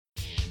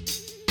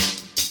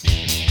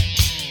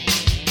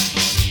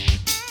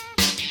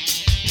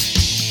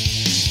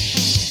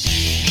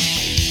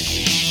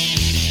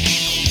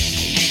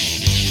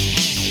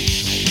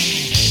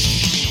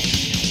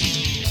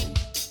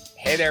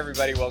there,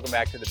 everybody. Welcome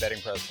back to the Betting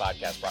Pros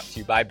Podcast, brought to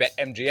you by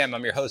BetMGM.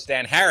 I'm your host,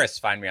 Dan Harris.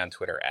 Find me on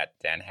Twitter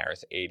at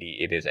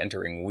DanHarris80. It is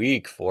entering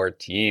week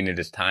 14. It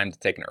is time to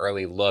take an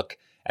early look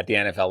at the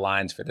NFL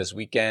lines for this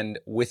weekend.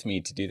 With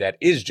me to do that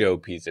is Joe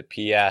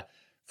Pisapia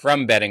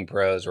from Betting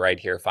Pros right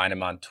here. Find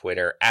him on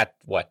Twitter at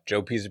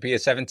Joe Pisapia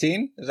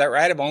 17? Is that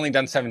right? I've only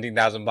done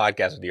 17,000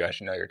 podcasts with you. I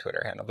should know your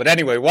Twitter handle. But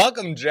anyway,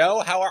 welcome,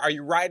 Joe. How are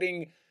you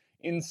riding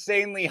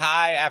insanely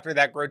high after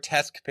that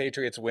grotesque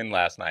Patriots win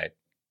last night?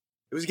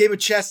 It was a game of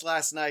chess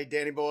last night,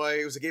 Danny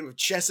boy. It was a game of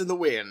chess in the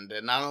wind.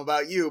 And I don't know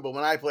about you, but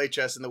when I play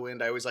chess in the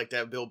wind, I always like to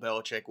have Bill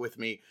Belichick with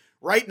me,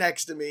 right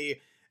next to me.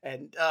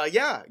 And 2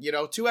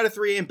 out of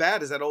 3 ain't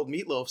bad is that old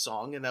Meatloaf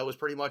song. And that was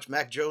pretty much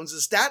Mac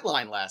Jones's stat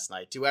line last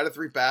night. 2 out of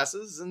 3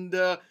 passes. And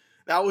that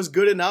was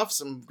good enough.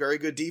 Some very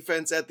good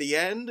defense at the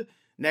end.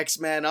 Next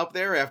man up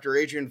there after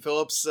Adrian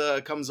Phillips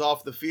comes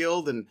off the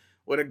field. And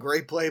what a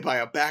great play by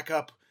a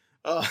backup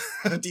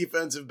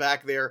defensive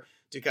back there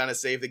to kind of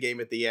save the game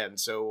at the end.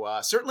 So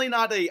certainly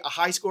not a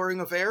high-scoring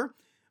affair,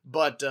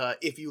 but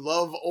if you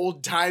love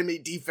old-timey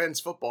defense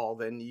football,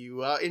 then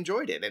you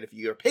enjoyed it. And if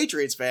you're a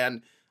Patriots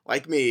fan,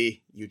 like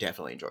me, you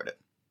definitely enjoyed it.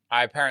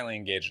 I apparently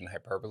engaged in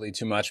hyperbole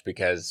too much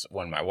because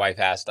when my wife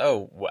asked,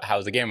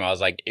 how's the game? I was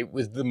like, it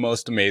was the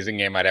most amazing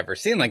game I'd ever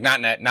seen. Like, not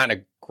in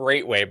a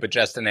great way, but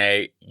just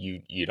in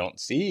you don't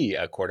see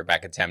a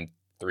quarterback attempt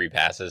 3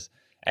 passes.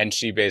 And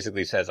she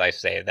basically says I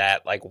say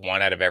that like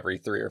 1 out of every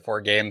 3 or 4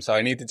 games. So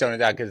I need to tone it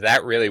down because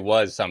that really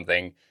was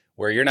something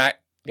where you're not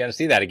going to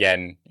see that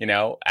again,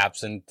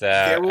 absent.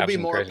 There will be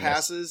more craziness.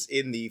 Passes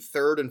in the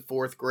 3rd and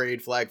 4th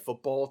grade flag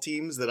football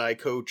teams that I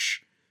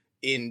coach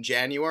in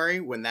January.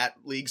 When that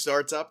league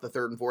starts up, the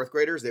 3rd and 4th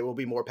graders, there will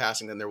be more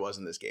passing than there was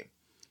in this game.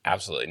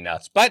 Absolutely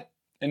nuts. But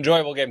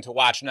enjoyable game to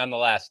watch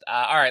nonetheless.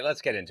 All right,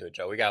 let's get into it,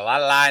 Joe. We got a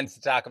lot of lines to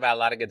talk about, a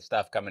lot of good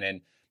stuff coming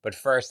in. But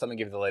first, let me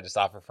give you the latest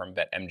offer from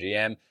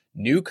BetMGM.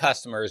 New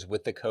customers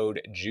with the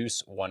code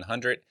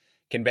JUICE100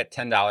 can bet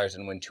 $10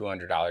 and win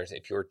 $200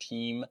 if your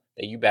team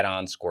that you bet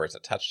on scores a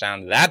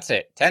touchdown. That's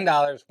it.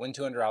 $10, win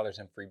 $200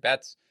 in free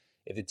bets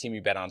if the team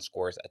you bet on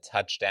scores a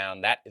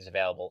touchdown. That is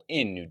available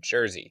in New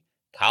Jersey,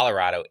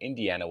 Colorado,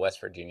 Indiana, West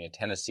Virginia,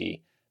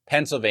 Tennessee,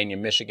 Pennsylvania,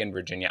 Michigan,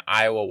 Virginia,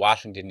 Iowa,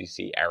 Washington,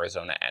 D.C.,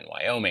 Arizona, and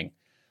Wyoming.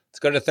 Let's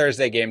go to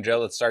Thursday game, Joe.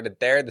 Let's start it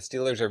there. The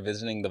Steelers are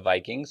visiting the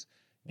Vikings.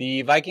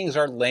 The Vikings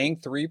are laying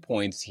 3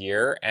 points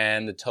here,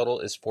 and the total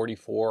is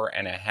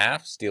 44.5.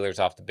 Steelers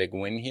off the big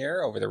win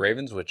here over the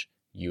Ravens, which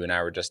you and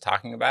I were just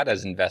talking about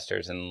as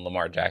investors in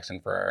Lamar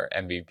Jackson for our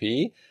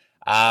MVP.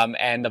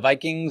 And the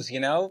Vikings,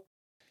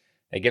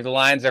 they give the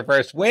Lions their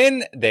first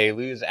win. They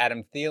lose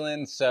Adam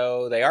Thielen,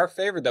 so they are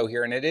favored, though,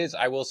 here. And it is,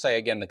 I will say,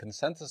 again, the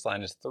consensus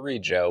line is 3,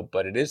 Joe,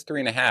 but it is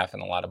 3.5 in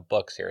a lot of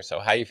books here. So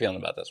how are you feeling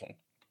about this one?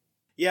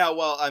 Yeah,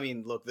 well, I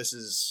mean, look, this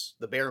is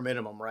the bare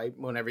minimum, right?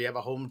 Whenever you have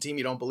a home team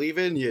you don't believe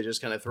in, you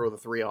just kind of throw the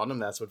 3 on them.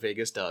 That's what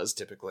Vegas does,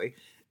 typically.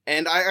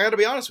 And I got to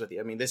be honest with you.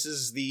 I mean, this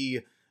is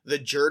the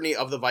journey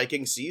of the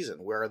Vikings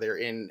season, where they're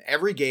in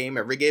every game.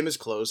 Every game is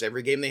close.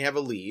 Every game they have a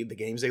lead. The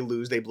games they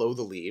lose, they blow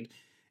the lead.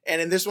 And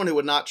in this one, it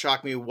would not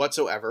shock me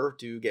whatsoever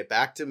to get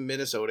back to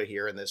Minnesota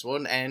here in this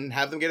one and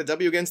have them get a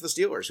W against the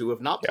Steelers, who have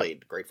not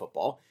played great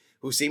football,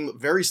 who seem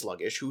very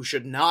sluggish, who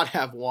should not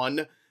have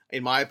won,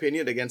 in my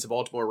opinion, against the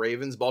Baltimore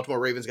Ravens. Baltimore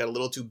Ravens got a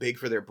little too big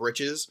for their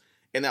britches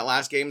in that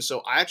last game.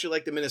 So I actually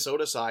like the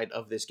Minnesota side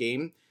of this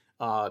game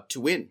to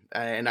win.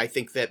 And I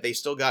think that they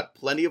still got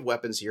plenty of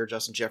weapons here.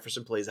 Justin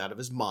Jefferson plays out of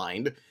his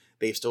mind.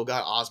 They've still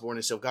got Osborne.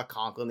 They still got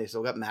Conklin. They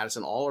still got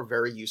Madison. All are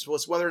very useful.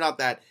 It's whether or not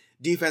that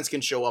defense can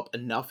show up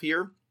enough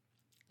here.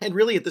 And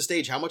really at this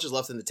stage, how much is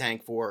left in the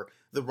tank for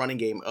the running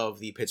game of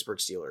the Pittsburgh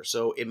Steelers?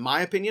 So in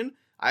my opinion,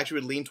 I actually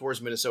would lean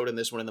towards Minnesota in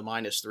this one in the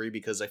 -3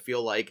 because I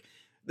feel like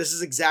this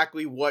is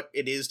exactly what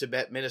it is to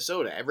bet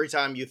Minnesota. Every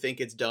time you think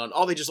it's done,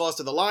 they just lost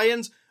to the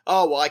Lions.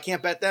 Oh, well, I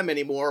can't bet them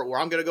anymore, or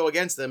I'm going to go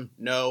against them.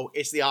 No,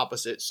 it's the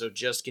opposite. So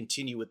just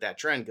continue with that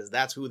trend because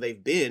that's who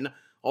they've been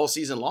all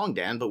season long,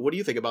 Dan. But what do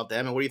you think about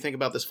them, and what do you think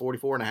about this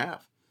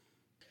 44.5?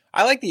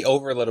 I like the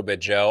over a little bit,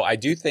 Joe. I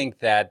do think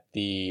that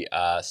the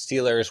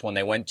Steelers, when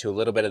they went to a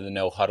little bit of the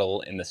no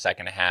huddle in the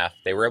second half,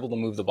 they were able to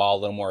move the ball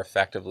a little more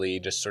effectively,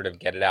 just sort of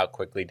get it out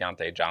quickly.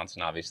 Dante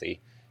Johnson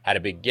obviously had a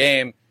big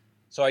game.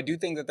 So I do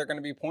think that there are going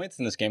to be points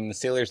in this game. The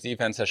Steelers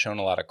defense has shown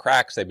a lot of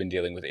cracks. They've been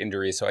dealing with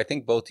injuries. So I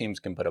think both teams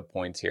can put up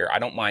points here. I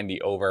don't mind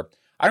the over.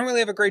 I don't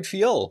really have a great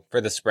feel for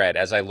the spread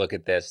as I look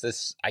at this.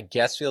 This, I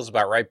guess, feels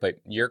about right,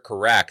 but you're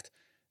correct.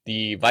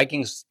 The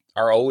Vikings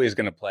are always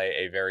going to play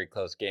a very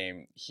close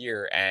game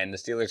here. And the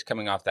Steelers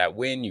coming off that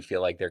win, you feel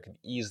like there could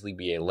easily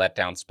be a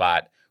letdown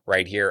spot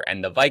right here.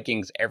 And the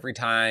Vikings, every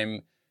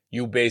time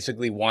you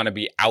basically want to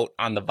be out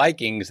on the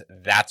Vikings,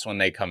 that's when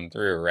they come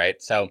through,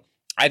 right? So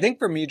I think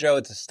for me, Joe,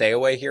 it's a stay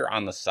away here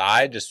on the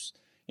side. Just,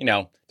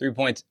 3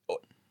 points.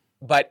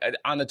 But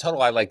on the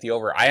total, I like the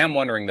over. I am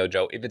wondering, though,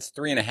 Joe, if it's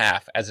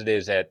 3.5, as it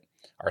is at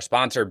our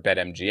sponsor,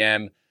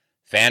 BetMGM,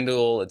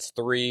 FanDuel, it's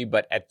 3.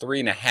 But at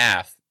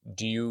 3.5,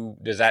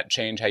 does that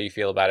change how you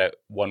feel about it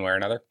one way or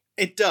another?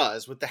 It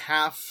does. With the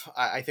half,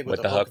 I think with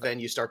with the the hook, hook? then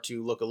you start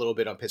to look a little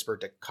bit on Pittsburgh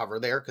to cover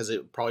there because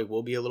it probably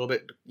will be a little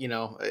bit,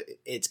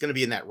 it's going to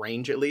be in that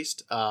range at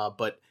least.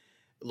 But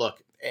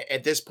look,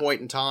 at this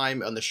point in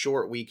time on the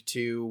short week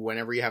 2,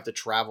 whenever you have to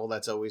travel,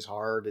 that's always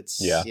hard.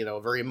 It's, Yeah.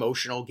 a very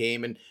emotional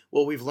game. And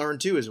what we've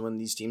learned too is when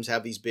these teams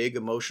have these big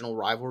emotional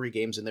rivalry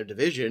games in their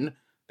division,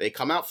 they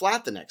come out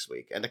flat the next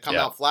week. And to come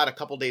Yeah. out flat a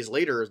couple days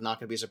later is not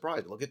going to be a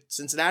surprise. Look at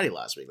Cincinnati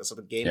last week. That's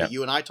the game Yeah. that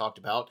you and I talked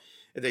about.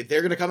 They're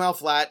going to come out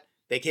flat.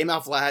 They came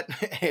out flat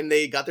and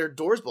they got their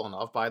doors blown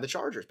off by the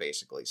Chargers,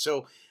 basically.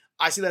 So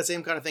I see that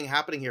same kind of thing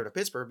happening here to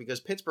Pittsburgh because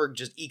Pittsburgh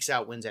just ekes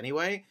out wins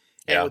anyway.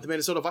 And Yeah. with the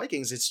Minnesota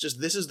Vikings, it's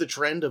just this is the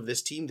trend of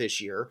this team this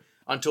year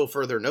until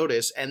further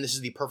notice. And this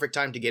is the perfect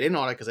time to get in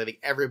on it because I think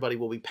everybody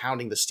will be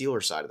pounding the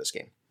Steelers side of this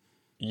game.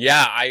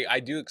 Yeah, I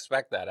do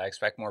expect that. I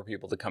expect more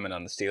people to come in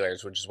on the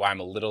Steelers, which is why I'm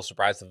a little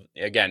surprised.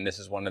 Again, this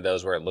is one of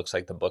those where it looks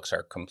like the books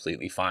are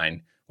completely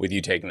fine with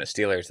you taking the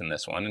Steelers in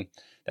this one. And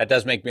that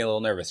does make me a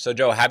little nervous. So,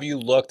 Joe, have you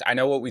looked? I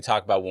know what we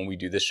talk about when we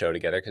do this show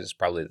together because it's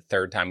probably the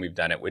third time we've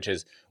done it, which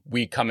is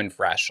we come in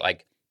fresh.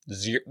 Like,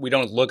 we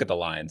don't look at the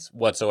lines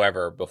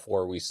whatsoever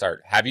before we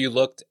start. Have you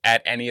looked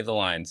at any of the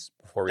lines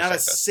before we Not a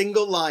start this?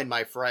 single line,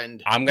 my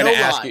friend. I'm going to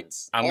No ask you.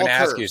 lines. I'm All going to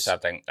ask you curves.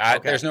 something. Okay.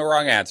 There's no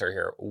wrong answer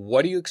here.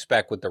 What do you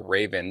expect with the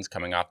Ravens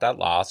coming off that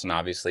loss and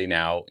obviously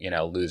now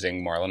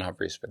losing Marlon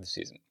Humphreys for the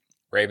season?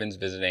 Ravens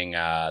visiting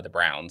the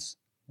Browns.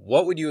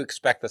 What would you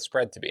expect the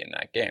spread to be in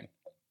that game?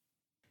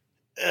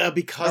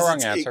 Because No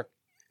wrong answer.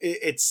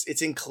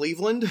 It's in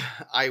Cleveland.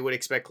 I would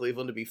expect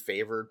Cleveland to be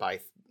favored by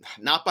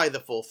not by the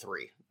full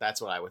 3. That's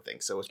what I would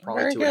think. So it's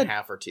probably Very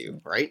 2.5 or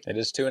 2, right? It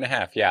is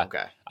 2.5. Yeah.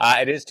 Okay.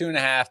 It is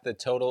 2.5. The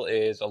total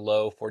is a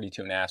low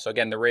 42.5. So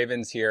again, the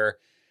Ravens here,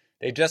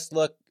 they just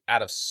look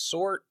out of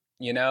sort.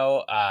 They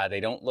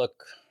don't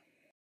look.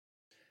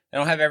 They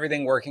don't have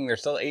everything working. They're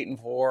still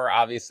 8-4.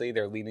 Obviously,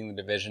 they're leading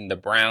the division. The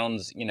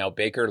Browns,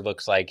 Baker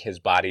looks like his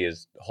body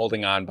is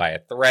holding on by a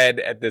thread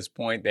at this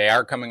point. They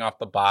are coming off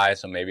the bye,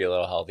 so maybe a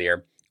little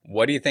healthier.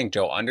 What do you think,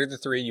 Joe? Under the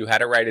 3, you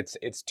had it right.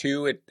 It's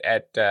 2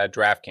 at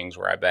DraftKings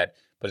where I bet,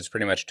 but it's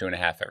pretty much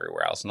 2.5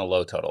 everywhere else, and the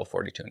low total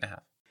 42.5.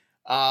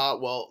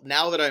 Well,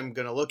 now that I'm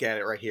going to look at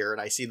it right here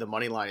and I see the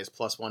money line is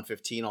plus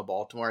 115 on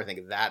Baltimore, I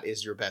think that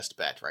is your best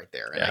bet right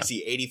there. And Yeah. I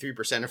see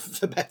 83% of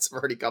the bets have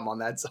already come on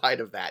that side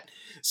of that.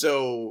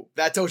 So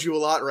that tells you a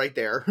lot right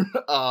there.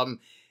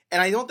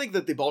 And I don't think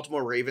that the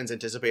Baltimore Ravens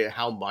anticipated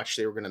how much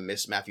they were going to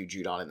miss Matthew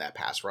Judon in that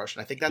pass rush.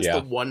 And I think that's Yeah.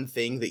 the one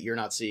thing that you're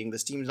not seeing.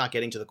 This team's not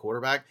getting to the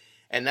quarterback.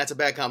 And that's a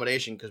bad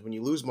combination because when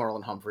you lose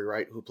Marlon Humphrey,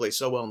 right, who plays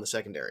so well in the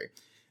secondary,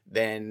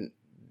 then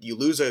you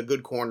lose a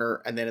good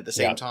corner, and then at the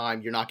same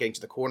time, you're not getting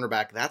to the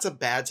cornerback. That's a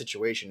bad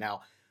situation.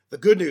 Now, the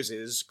good news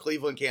is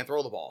Cleveland can't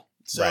throw the ball.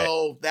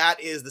 So that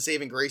is the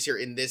saving grace here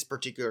in this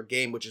particular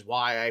game, which is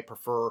why I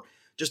prefer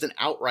just an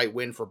outright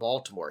win for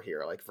Baltimore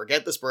here. Like,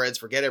 forget the spreads,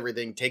 forget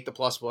everything, take the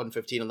plus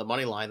 115 on the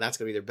money line. That's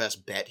going to be their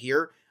best bet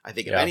here, I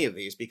think, of any of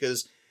these,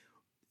 because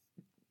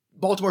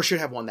Baltimore should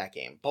have won that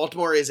game.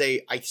 Baltimore is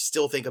I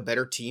still think, a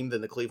better team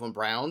than the Cleveland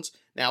Browns.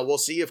 Now, we'll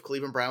see if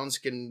Cleveland Browns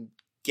can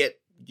get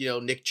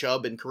Nick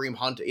Chubb and Kareem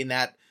Hunt in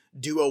that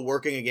duo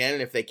working again.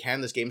 And if they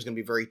can, this game's going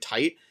to be very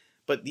tight.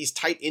 But these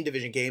tight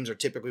in-division games are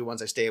typically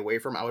ones I stay away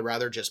from. I would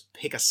rather just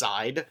pick a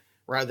side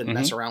rather than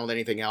mess around with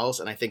anything else.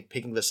 And I think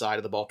picking the side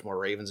of the Baltimore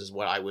Ravens is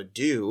what I would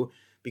do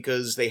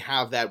because they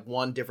have that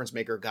one difference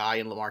maker guy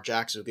in Lamar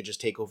Jackson who could just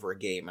take over a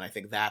game. And I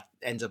think that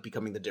ends up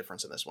becoming the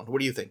difference in this one. What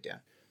do you think, Dan?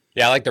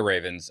 Yeah, I like the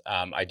Ravens.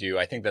 I do.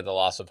 I think that the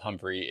loss of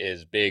Humphrey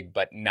is big,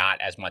 but not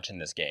as much in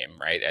this game,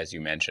 right? As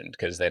you mentioned,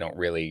 because they don't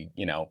really,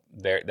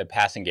 the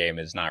passing game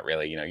is not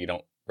really, you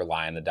don't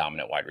rely on the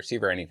dominant wide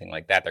receiver or anything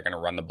like that. They're going to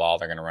run the ball.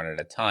 They're going to run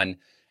it a ton.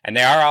 And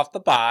they are off the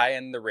bye,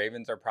 and the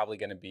Ravens are probably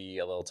going to be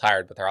a little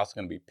tired, but they're also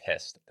going to be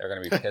pissed. They're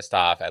going to be pissed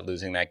off at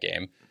losing that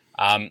game.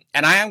 And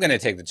I am going to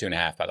take the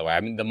 2.5, by the way.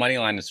 I mean, the money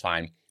line is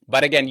fine.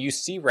 But again, you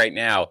see right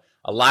now,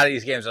 a lot of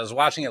these games, I was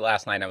watching it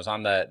last night. I was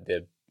on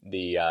the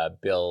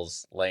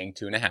Bills laying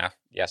 2.5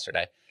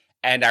 yesterday.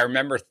 And I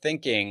remember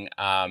thinking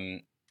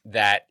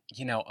that,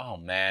 oh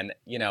man,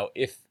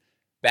 if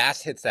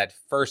Bass hits that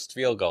first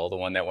field goal, the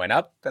one that went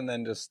up and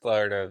then just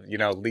sort of,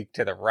 leaked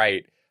to the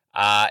right,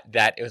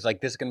 that it was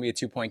like, this is going to be a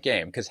 2-point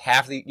game. Because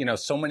half the,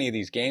 so many of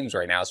these games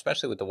right now,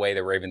 especially with the way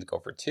the Ravens go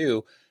for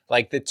 2,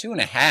 like the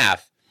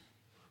 2.5,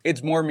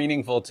 it's more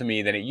meaningful to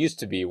me than it used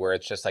to be, where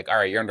it's just like, all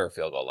right, you're under a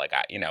field goal, like,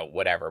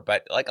 whatever.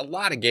 But like a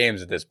lot of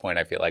games at this point,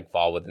 I feel like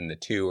fall within the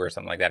 2 or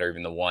something like that, or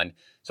even the 1.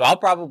 So I'll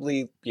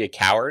probably be a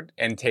coward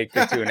and take the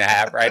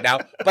 2.5 right now.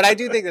 But I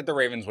do think that the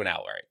Ravens win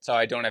outright. So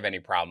I don't have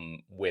any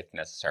problem with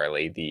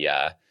necessarily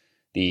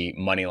the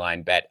money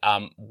line bet.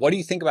 What do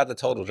you think about the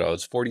total, Joe?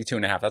 It's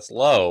 42.5. That's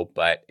low,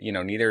 but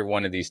neither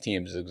one of these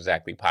teams is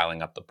exactly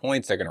piling up the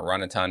points. They're going to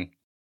run a ton.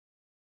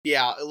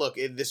 Yeah, look,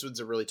 this was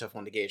a really tough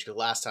one to gauge because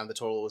last time the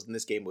total was in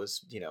this game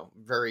was,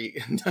 very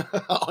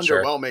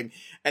underwhelming.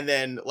 And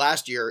then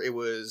last year it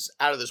was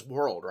out of this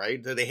world,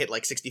 right? They hit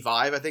like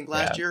 65, I think,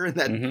 last year in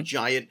that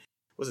giant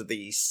was it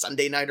the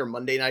Sunday night or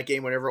Monday night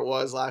game, whatever it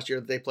was last year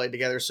that they played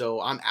together. So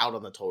I'm out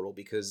on the total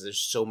because there's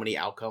so many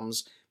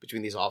outcomes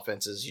between these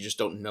offenses. You just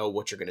don't know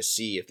what you're going to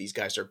see if these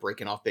guys start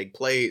breaking off big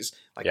plays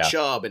like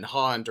Chubb and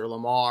Hunt or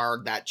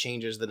Lamar. That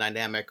changes the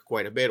dynamic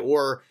quite a bit.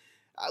 Or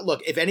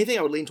look, if anything,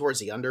 I would lean towards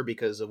the under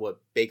because of what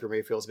Baker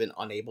Mayfield's been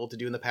unable to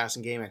do in the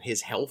passing game and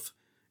his health.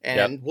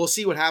 And we'll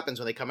see what happens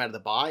when they come out of the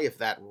bye, if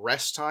that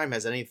rest time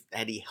has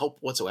any help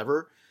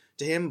whatsoever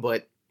to him.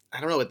 But I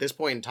don't know, at this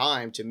point in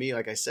time, to me,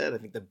 like I said, I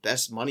think the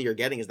best money you're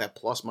getting is that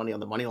plus money on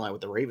the money line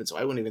with the Ravens. So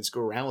I wouldn't even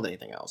screw around with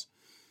anything else.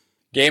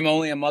 Game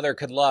only a mother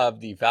could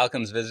love. The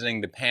Falcons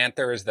visiting the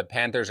Panthers. The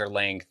Panthers are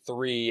laying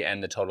 3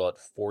 and the total at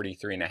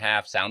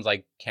 43.5. Sounds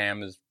like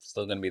Cam is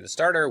still going to be the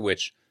starter,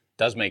 which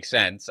does make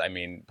sense. I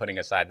mean, putting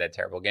aside that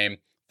terrible game.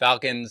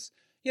 Falcons,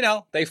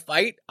 they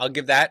fight. I'll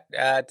give that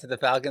to the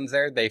Falcons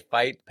there. They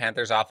fight.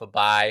 Panthers off a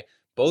bye.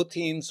 Both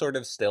teams sort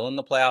of still in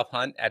the playoff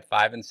hunt at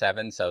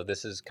 5-7. So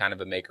this is kind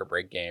of a make or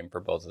break game for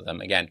both of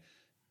them. Again,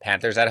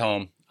 Panthers at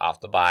home, off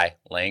the bye,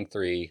 laying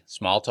 3,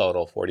 small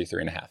total,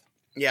 43.5.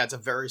 Yeah, it's a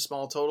very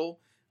small total.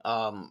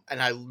 And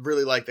I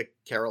really like the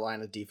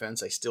Carolina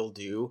defense. I still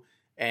do.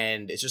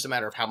 And it's just a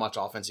matter of how much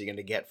offense you're going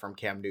to get from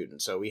Cam Newton.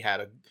 So we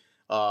had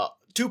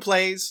 2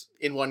 plays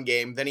in one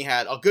game. Then he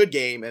had a good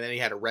game, and then he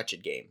had a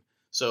wretched game.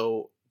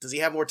 So does he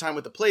have more time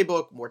with the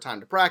playbook, more time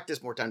to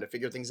practice, more time to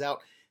figure things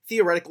out?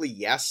 Theoretically,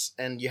 yes.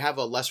 And you have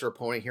a lesser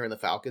opponent here in the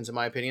Falcons, in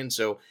my opinion.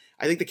 So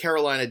I think the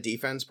Carolina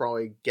defense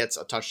probably gets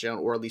a touchdown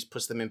or at least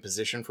puts them in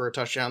position for a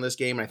touchdown this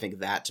game. And I think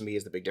that, to me,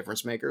 is the big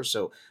difference maker.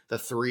 So the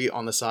 3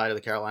 on the side of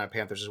the Carolina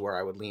Panthers is where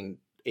I would lean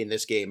in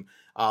this game.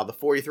 The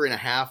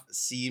 43.5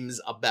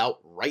 seems about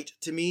right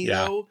to me,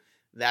 though.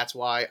 That's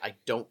why I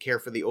don't care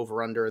for the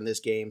over-under in this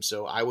game.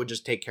 So I would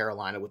just take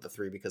Carolina with the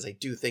 3 because I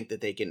do think that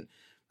they can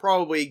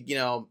probably,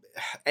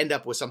 end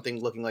up with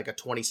something looking like a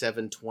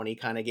 27-20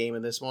 kind of game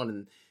in this one.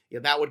 And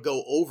that would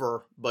go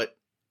over. But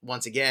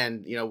once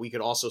again, we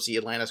could also see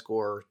Atlanta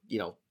score,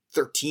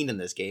 13 in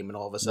this game. And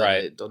all of a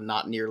sudden, it's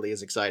not nearly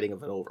as exciting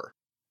of an over.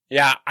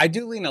 Yeah, I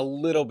do lean a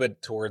little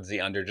bit towards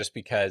the under just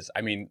because,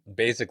 I mean,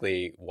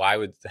 basically, why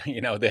would,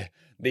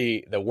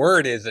 the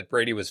word is that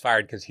Brady was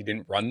fired because he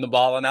didn't run the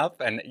ball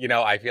enough. And,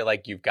 I feel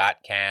like you've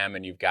got Cam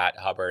and you've got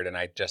Hubbard, and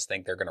I just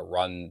think they're going to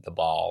run the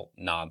ball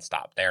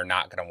nonstop. They're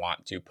not going to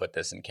want to put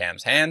this in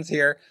Cam's hands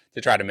here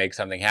to try to make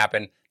something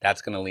happen.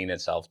 That's going to lean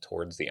itself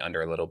towards the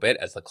under a little bit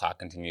as the clock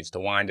continues to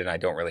wind. And I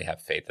don't really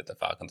have faith that the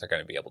Falcons are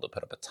going to be able to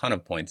put up a ton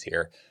of points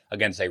here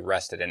against a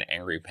rested and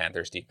angry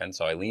Panthers defense.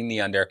 So I lean the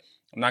under.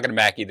 I'm not going to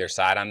back either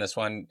side on this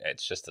one.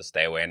 It's just to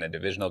stay away in a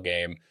divisional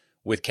game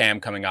with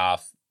Cam coming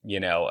off,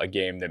 a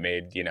game that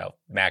made,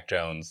 Mac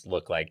Jones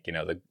look like,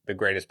 the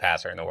greatest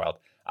passer in the world.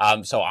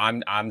 So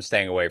I'm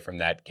staying away from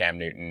that Cam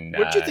Newton.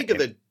 What did you think of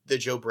the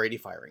Joe Brady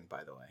firing,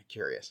 by the way?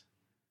 Curious.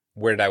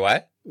 Where did I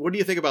what? What do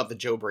you think about the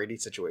Joe Brady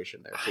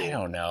situation there, too? I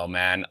don't know,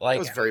 man. It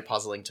was very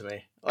puzzling to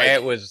me.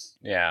 It was,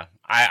 yeah.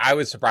 I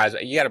was surprised.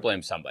 You got to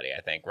blame somebody, I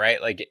think, right?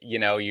 Like,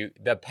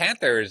 the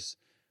Panthers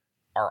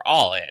are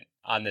all in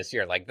on this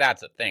year. Like,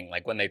 that's a thing.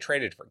 Like, when they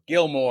traded for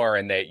Gilmore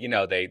and they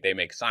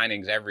make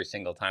signings every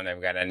single time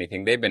they've got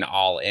anything, they've been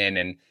all in.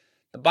 And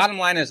the bottom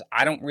line is,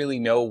 I don't really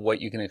know what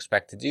you can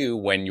expect to do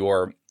when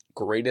your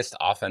greatest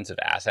offensive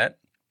asset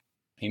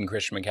in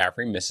Christian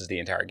McCaffrey misses the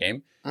entire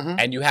game,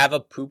 and you have a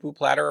poo-poo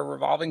platter of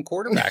revolving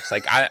quarterbacks.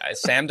 Like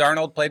Sam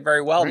Darnold played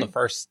very well in the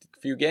first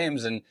few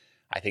games, and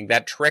I think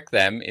that tricked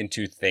them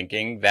into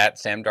thinking that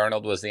Sam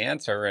Darnold was the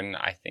answer. And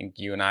I think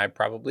you and I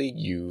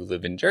you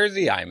live in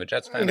Jersey, I'm a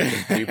Jets fan, I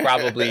think you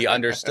probably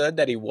understood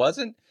that he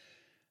wasn't.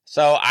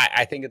 So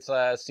I think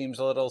it seems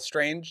a little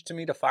strange to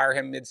me to fire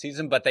him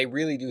midseason, but they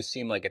really do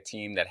seem like a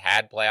team that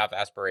had playoff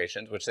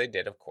aspirations, which they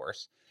did, of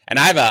course. And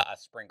I have a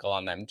sprinkle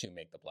on them to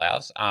make the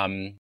playoffs.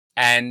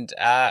 And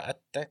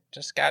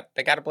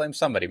they got to blame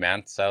somebody,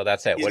 man. So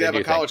that's it. He's going to have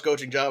a college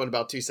coaching job in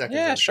about 2 seconds.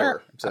 Yeah,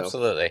 sure. So.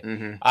 Absolutely.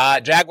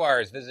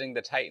 Jaguars visiting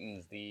the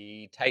Titans.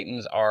 The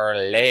Titans are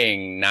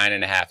laying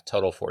 9.5,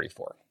 total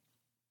 44.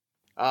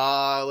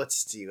 Let's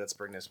see. Let's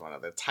bring this one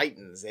up. The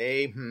Titans,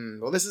 eh?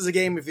 Well, this is a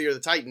game. If you're the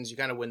Titans, you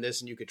kind of win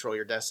this and you control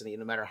your destiny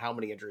no matter how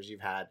many injuries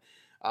you've had.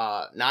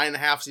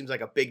 9.5 seems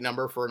like a big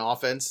number for an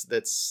offense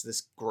that's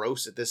this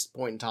gross at this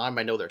point in time.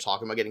 I know they're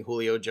talking about getting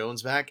Julio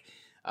Jones back.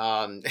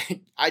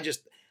 I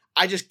just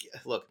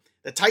look,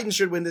 the Titans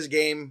should win this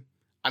game.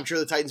 I'm sure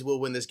the Titans will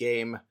win this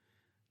game.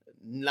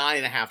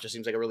 9.5 just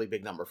seems like a really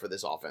big number for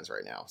this offense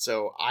right now.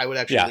 So I would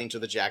actually lean to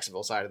the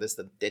Jacksonville side of this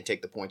than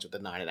take the points with the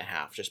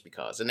 9.5 just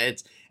because. And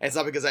it's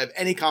not because I have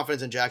any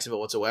confidence in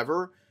Jacksonville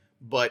whatsoever,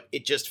 but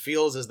it just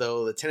feels as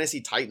though the Tennessee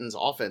Titans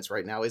offense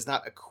right now is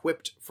not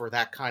equipped for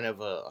that kind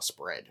of a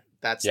spread.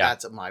 That's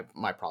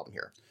my problem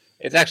here.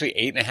 It's actually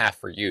 8.5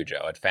 for you,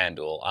 Joe, at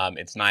FanDuel.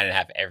 It's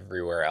 9.5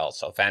 everywhere else.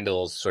 So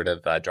FanDuel's sort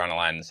of drawn a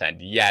line in the sand.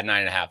 Yeah,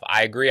 9.5.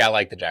 I agree. I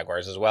like the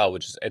Jaguars as well,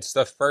 it's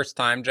the first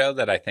time, Joe,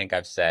 that I think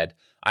I've said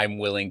I'm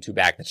willing to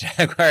back the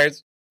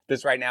Jaguars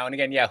this right now. And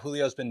again,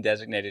 Julio's been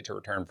designated to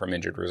return from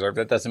injured reserve.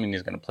 That doesn't mean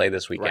he's going to play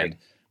this weekend,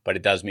 but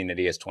it does mean that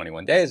he has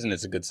 21 days, and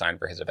it's a good sign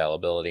for his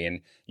availability.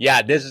 And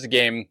yeah, this is a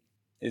game.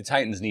 the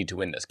Titans need to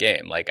win this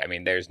game. Like, I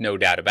mean, there's no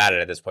doubt about it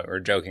at this point. We're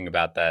joking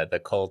about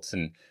the Colts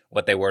and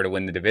what they were to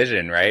win the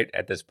division, right?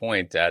 At this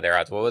point, they're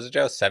odds. What was it,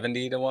 Joe?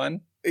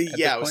 70-1?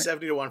 Yeah, it was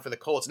 70-1 for the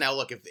Colts. Now,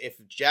 look,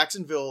 if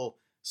Jacksonville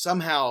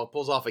somehow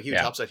pulls off a huge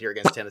upset here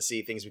against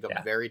Tennessee, things become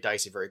very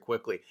dicey very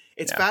quickly.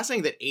 It's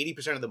fascinating that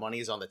 80% of the money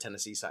is on the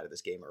Tennessee side of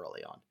this game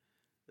early on.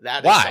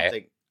 That is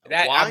something.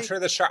 Why? I'm sure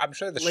the Sharps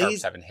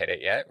haven't hit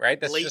it yet, right?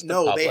 That's just the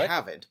no, public. They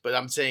haven't. But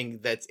I'm saying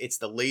that it's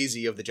the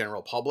lazy of the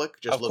general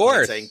public just of looking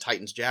course. at saying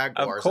Titans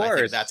Jaguars. Of course. I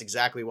think that's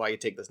exactly why you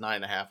take this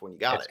 9.5 when you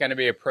got It's going to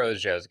be a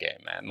pros Joe's game,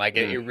 man. Like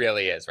it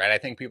really is, right? I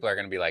think people are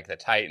going to be like the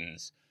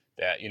Titans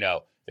that,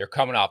 they're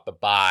coming off the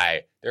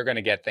bye. They're going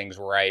to get things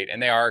right,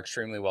 and they are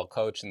extremely well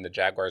coached. And the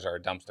Jaguars are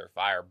a dumpster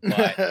fire.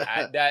 But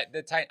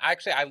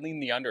I lean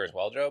the under as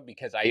well, Joe,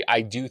 because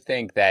I do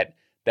think that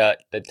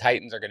the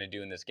Titans are going to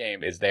do in this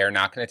game is they are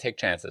not going to take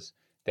chances.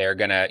 They're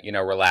going to,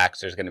 relax.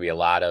 There's going to be a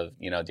lot of,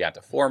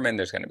 Deonta Foreman.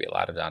 There's going to be a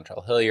lot of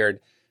Dontrell Hilliard,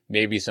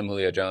 maybe some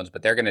Julio Jones,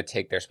 but they're going to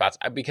take their spots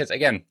because,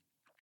 again,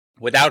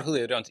 without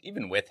Julio Jones,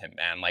 even with him,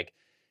 man, like,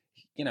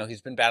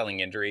 he's been battling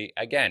injury.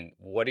 Again,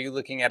 what are you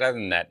looking at other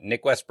than that?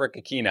 Nick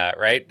Westbrook-Ikhine,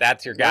 right?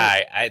 That's your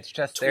guy. It's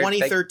just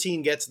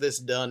 2013 gets this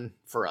done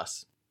for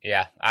us.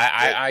 Yeah,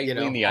 I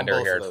lean the under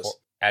here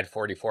at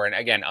 44. And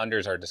again,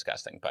 unders are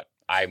disgusting, but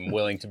I'm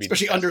willing to be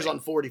especially unders on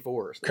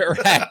 44.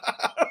 Correct.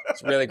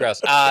 It's really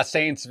gross.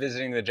 Saints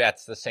visiting the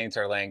Jets. The Saints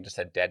are laying just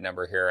a dead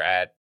number here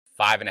at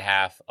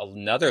 5.5.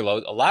 Another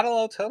low, a lot of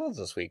low totals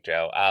this week,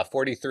 Joe.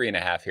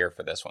 43.5 here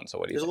for this one. So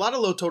what do you think? There's a lot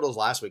of low totals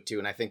last week too,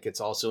 and I think it's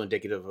also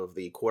indicative of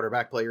the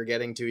quarterback play you're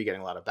getting too. You're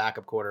getting a lot of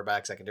backup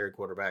quarterbacks, secondary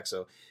quarterbacks.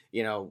 So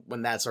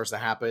when that starts to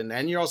happen,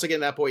 and you're also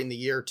getting that point in the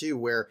year too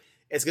where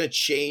it's going to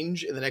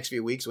change in the next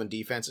few weeks when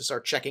defenses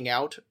start checking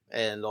out,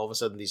 and all of a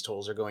sudden these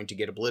totals are going to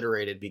get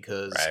obliterated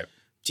because. Right.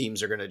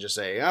 Teams are going to just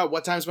say, "Oh,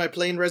 what time's my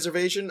plane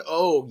reservation?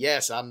 Oh,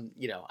 yes, I'm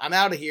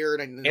out of here."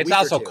 In it's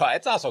also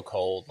it's also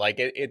cold. Like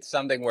it's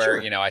something where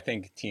I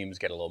think teams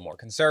get a little more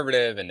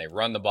conservative and they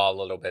run the ball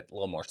a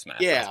little more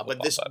smash. Yeah,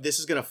 but this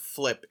is going to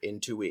flip in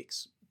 2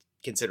 weeks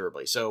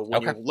considerably. So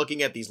when you're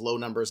looking at these low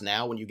numbers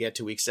now, when you get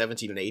to week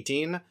 17 and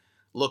 18,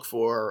 look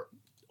for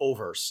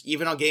overs,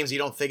 even on games you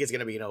don't think it's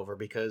going to be an over,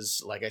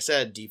 because, like I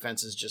said,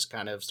 defenses just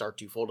kind of start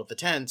to fold up the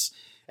tents.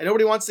 And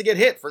nobody wants to get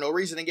hit for no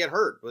reason and get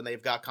hurt when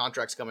they've got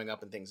contracts coming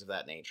up and things of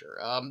that nature.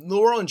 New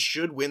Orleans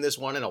should win this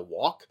one in a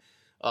walk.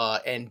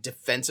 And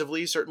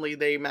defensively, certainly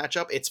they match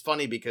up. It's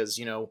funny because,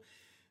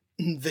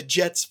 the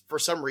Jets, for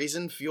some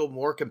reason, feel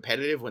more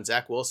competitive when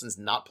Zach Wilson's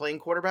not playing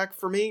quarterback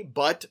for me.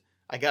 But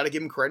I got to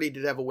give him credit. He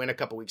did have a win a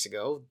couple weeks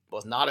ago.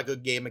 Was not a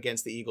good game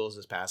against the Eagles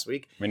this past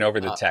week. I mean, over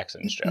the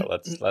Texans, Joe.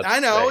 Let's I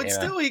know.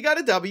 Still, he got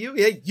a W.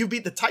 Yeah, you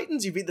beat the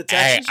Titans. You beat the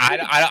Texans. Hey,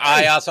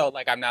 I also,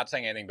 I'm not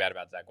saying anything bad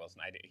about Zach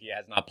Wilson. He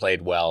has not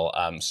played well,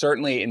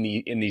 certainly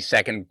in the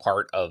second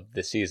part of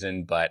the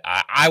season. But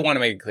I want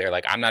to make it clear,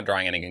 I'm not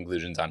drawing any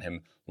conclusions on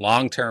him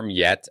long-term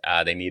yet.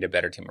 They need a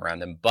better team around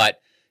them. But,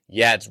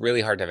 yeah, it's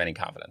really hard to have any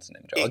confidence in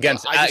him, Joe,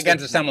 against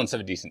a semblance of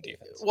a decent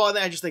defense. Well,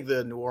 I just think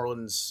the New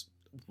Orleans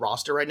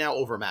roster right now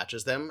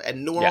overmatches them,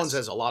 and New Orleans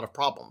has a lot of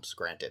problems,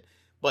 granted,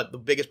 but the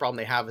biggest problem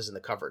they have is in the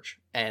coverage,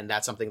 and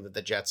that's something that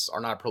the Jets are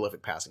not a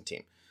prolific passing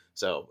team.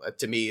 So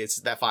to me,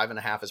 it's that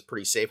 5.5 is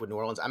pretty safe with New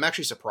Orleans. I'm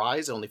actually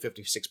surprised only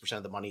 56%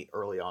 of the money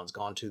early on has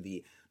gone to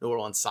the New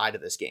Orleans side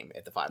of this game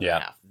at the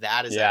 5.5.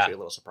 That is actually a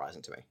little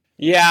surprising to me.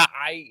 Yeah,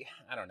 I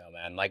don't know,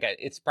 man.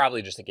 It's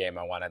probably just a game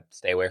I want to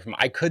stay away from.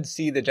 I could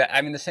see the Jets.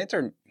 I mean, the Saints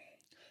are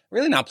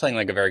really not playing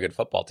a very good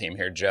football team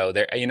here, Joe.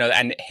 They're,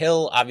 and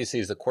Hill obviously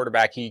is the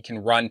quarterback. He can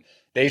run.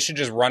 They should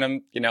just run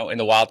him, in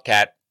the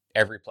Wildcat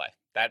every play.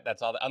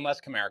 That's all.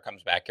 Unless Kamara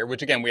comes back here,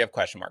 which again we have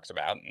question marks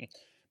about.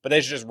 But they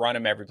should just run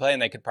him every play,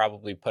 and they could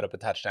probably put up a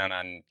touchdown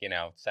on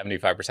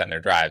 75% of their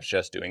drives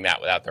just doing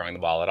that without throwing the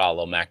ball at all, a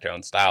little Mac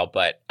Jones style.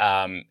 But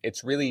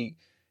it's really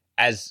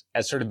as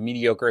sort of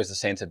mediocre as the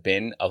Saints have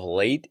been of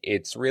late.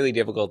 It's really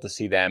difficult to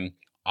see them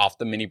off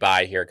the mini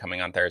bye here coming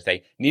on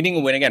Thursday, needing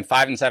a win again.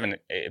 5-7,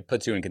 it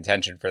puts you in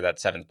contention for that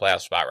 7th playoff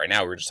spot right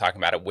now. We were just talking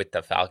about it with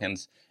the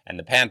Falcons and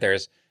the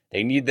Panthers.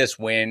 They need this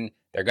win.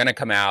 They're going to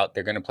come out.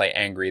 They're going to play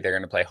angry. They're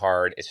going to play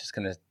hard.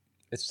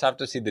 It's tough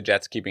to see the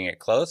Jets keeping it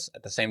close.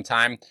 At the same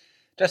time,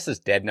 just this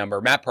dead number.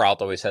 Matt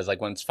Peralta always says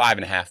when it's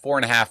 5.5,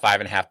 4.5,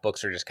 5.5,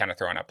 books are just kind of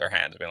throwing up their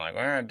hands, being like,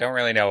 don't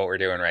really know what we're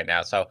doing right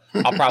now. So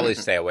I'll probably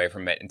stay away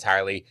from it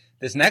entirely.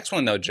 This next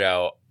one though,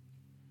 Joe,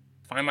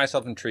 find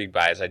myself intrigued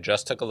by as I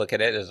just took a look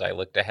at it as I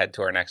looked ahead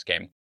to our next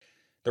game.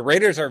 The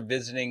Raiders are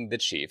visiting the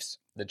Chiefs.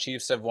 The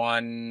Chiefs have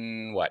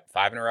won,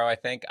 5 in a row, I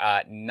think?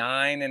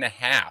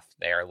 9.5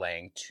 they are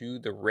laying to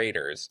the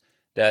Raiders.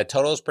 The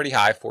total is pretty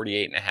high,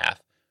 48.5.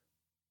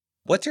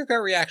 What's your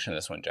gut reaction to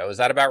this one, Joe? Is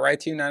that about right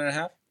to you,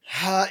 9.5?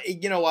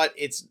 You know what?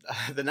 It's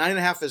the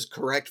 9.5 is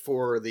correct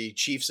for the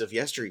Chiefs of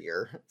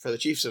yesteryear. For the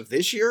Chiefs of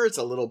this year, it's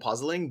a little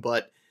puzzling,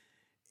 but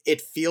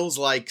it feels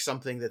like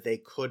something that they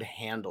could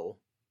handle.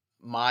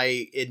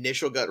 My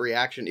initial gut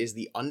reaction is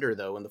the under,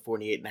 though, in the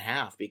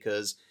 48.5,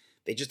 because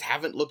they just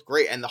haven't looked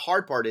great. And the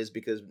hard part is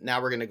because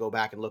now we're going to go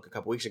back and look a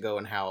couple weeks ago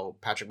and how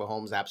Patrick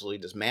Mahomes absolutely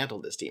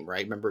dismantled this team,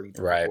 right? Remember, he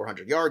threw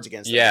 400 yards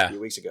against them a few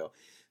weeks ago.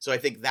 So I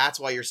think that's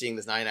why you're seeing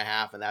this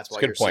 9.5, and that's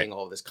why you're seeing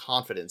all of this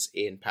confidence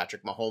in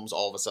Patrick Mahomes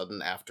all of a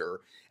sudden after.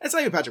 And it's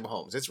not even Patrick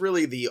Mahomes. It's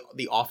really the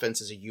offense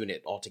as a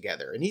unit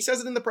altogether. And he says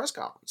it in the press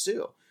conference,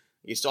 too.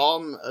 You saw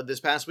him this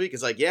past week.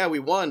 It's like, yeah, we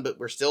won, but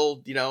we're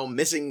still,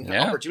 missing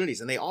opportunities,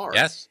 and they are.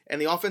 Yes.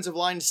 And the offensive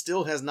line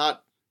still has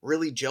not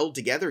really gelled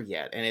together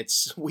yet, and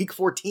it's week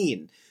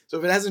 14. So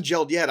if it hasn't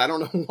gelled yet, I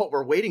don't know what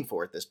we're waiting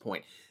for at this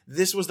point.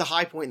 This was the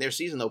high point in their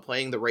season, though,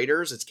 playing the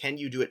Raiders. It's can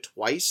you do it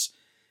twice?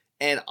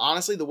 And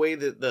honestly, the way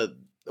that the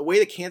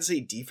Kansas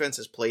City defense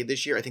has played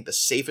this year, I think the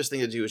safest thing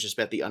to do is just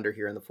bet the under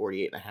here in the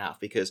 48.5,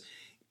 because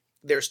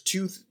there's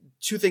two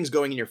things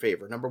going in your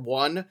favor. Number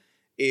one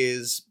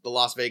is the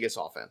Las Vegas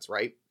offense,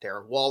 right?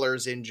 Darren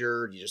Waller's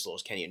injured. You just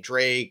lost Kenyon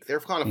Drake. They're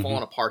kind of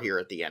falling apart here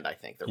at the end, I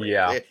think.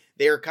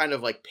 They're kind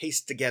of like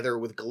pasted together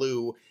with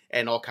glue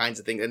and all kinds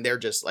of things. And they're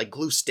just like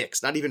glue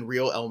sticks, not even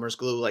real Elmer's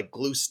glue, like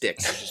glue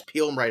sticks. You just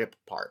peel them right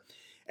apart.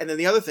 And then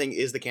the other thing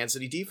is the Kansas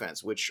City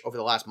defense, which over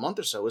the last month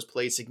or so has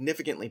played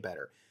significantly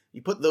better.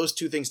 You put those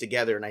two things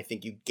together, and I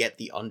think you get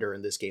the under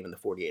in this game in the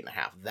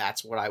 48.5.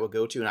 That's what I would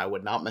go to, and I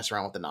would not mess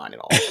around with the 9 at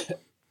all.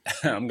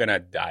 I'm going to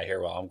die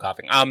here while I'm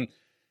coughing.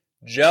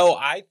 Joe,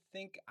 I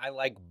think I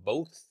like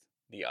both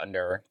the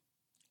under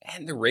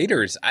and the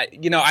Raiders.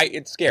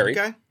 It's scary.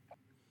 Okay.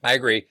 I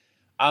agree.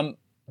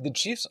 The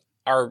Chiefs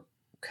are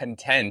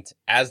content,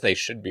 as they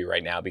should be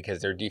right now,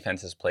 because their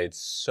defense has played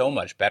so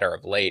much better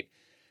of late.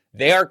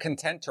 They are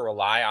content to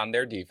rely on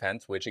their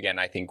defense, which, again,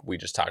 I think we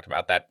just talked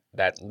about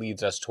that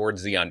leads us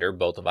towards the under,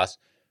 both of us.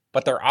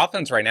 But their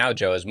offense right now,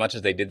 Joe, as much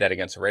as they did that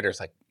against the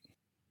Raiders, like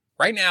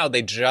right now,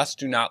 they just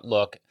do not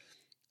look,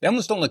 they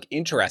almost don't look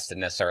interested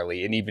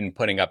necessarily in even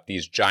putting up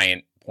these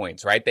giant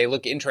points, right? They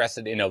look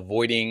interested in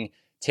avoiding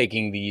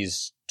taking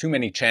these too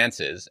many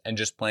chances and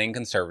just playing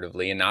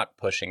conservatively and not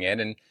pushing it.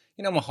 And,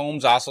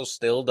 Mahomes also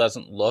still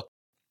doesn't look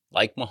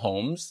like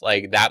Mahomes,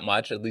 like that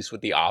much, at least with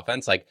the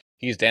offense. Like,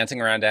 he's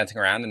dancing around,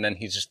 and then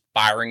he's just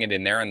firing it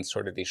in there on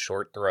sort of these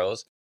short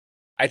throws.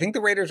 I think the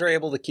Raiders are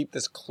able to keep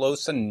this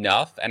close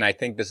enough, and I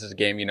think this is a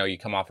game, you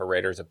come off a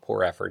Raiders a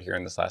poor effort here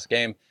in this last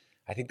game.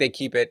 I think they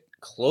keep it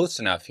close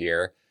enough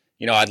here.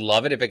 I'd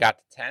love it if it got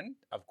to 10,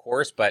 of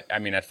course, but I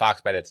mean, at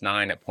Fox Bet it's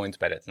 9, at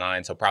PointsBet it's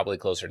 9, so probably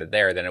closer to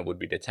there than it would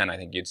be to 10. I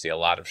think you'd see a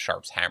lot of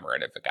sharps hammer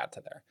it if it got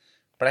to there.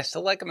 But I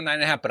still like them at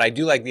 9.5, but I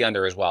do like the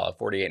under as well at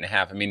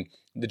 48.5. I mean,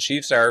 the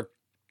Chiefs are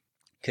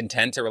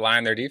content to rely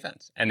on their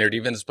defense, and their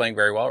defense is playing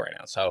very well right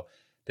now. So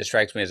this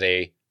strikes me as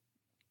a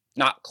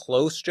not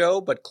close, Joe,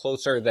 but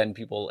closer than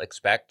people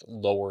expect,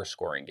 lower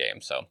scoring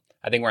game. So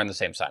I think we're on the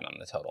same side on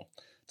the total.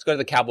 Let's go to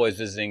the Cowboys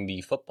visiting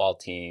the football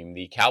team.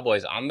 The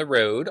Cowboys on the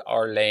road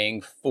are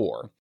laying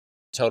 4.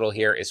 Total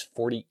here is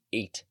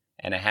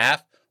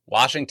 48.5.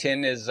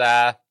 Washington is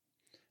they're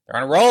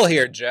on a roll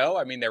here, Joe.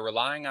 I mean, they're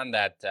relying on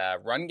that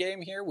run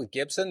game here with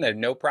Gibson. They have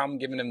no problem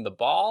giving him the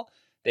ball.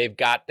 They've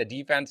got the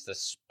defense,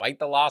 despite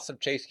the loss of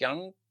Chase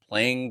Young,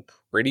 playing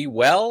pretty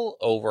well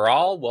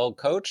overall, well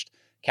coached.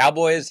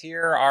 Cowboys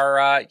here are,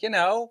 a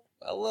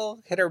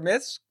little hit or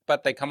miss,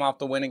 but they come off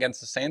the win against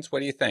the Saints. What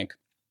do you think?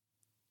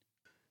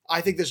 I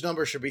think this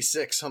number should be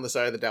 6 on the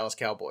side of the Dallas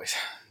Cowboys.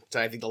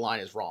 So I think the line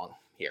is wrong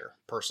here,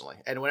 personally.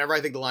 And whenever I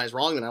think the line is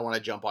wrong, then I want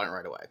to jump on it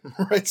right away.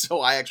 Right? So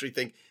I actually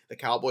think the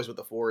Cowboys with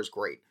the 4 is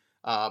great.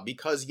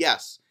 Because,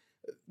 yes,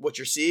 what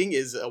you're seeing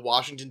is a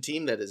Washington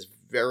team that is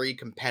very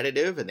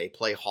competitive and they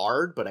play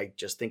hard, but I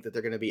just think that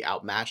they're going to be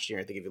outmatched here.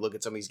 I think if you look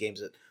at some of these games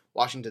that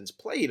Washington's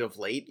played of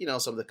late,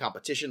 some of the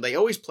competition, they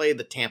always play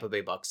the Tampa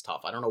Bay Bucks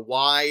tough. I don't know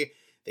why.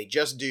 They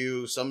just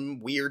do. Some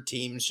weird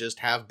teams just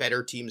have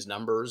better teams'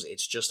 numbers.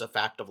 It's just a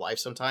fact of life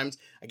sometimes.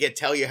 I can't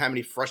tell you how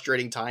many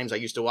frustrating times I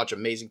used to watch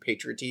amazing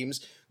Patriot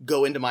teams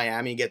go into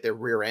Miami and get their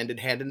rear ended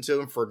handed to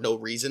them for no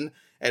reason.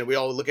 And we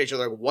all look at each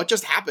other like, what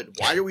just happened?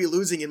 Why are we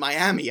losing in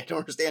Miami? I don't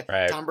understand.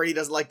 Right. Tom Brady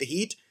doesn't like the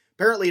Heat.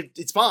 Apparently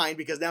it's fine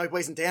because now he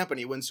plays in Tampa and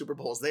he wins Super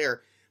Bowls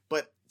there.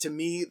 But to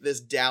me,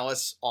 this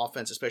Dallas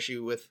offense, especially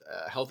with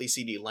healthy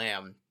CeeDee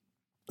Lamb,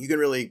 you can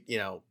really,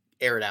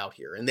 air it out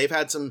here. And they've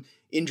had some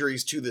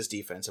injuries to this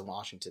defense in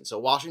Washington. So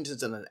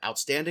Washington's done an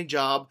outstanding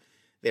job.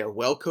 They're a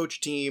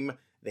well-coached team.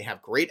 They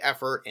have great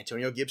effort.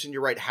 Antonio Gibson,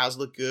 you're right, has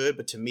looked good.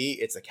 But to me,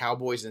 it's the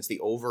Cowboys and it's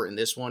the over in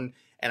this one.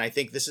 And I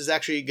think this is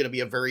actually going to be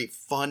a very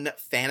fun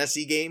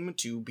fantasy game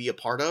to be a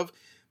part of.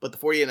 But the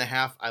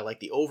 48.5, I like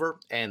the over.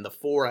 And the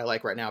 4 I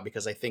like right now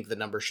because I think the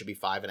number should be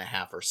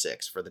 5.5 or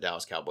 6 for the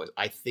Dallas Cowboys.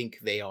 I think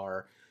they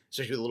are,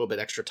 especially with a little bit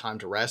extra time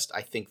to rest,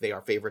 I think they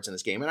are favorites in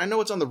this game. And I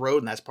know it's on the road,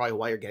 and that's probably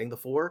why you're getting the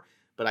 4.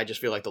 But I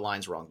just feel like the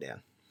line's wrong,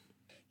 Dan.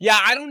 Yeah,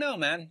 I don't know,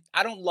 man.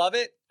 I don't love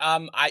it.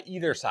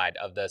 Either side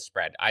of the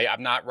spread.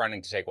 I'm not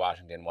running to take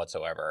Washington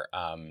whatsoever.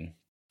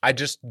 I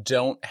just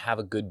don't have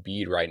a good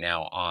bead right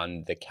now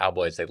on the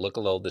Cowboys. They look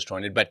a little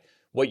disjointed, but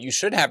what you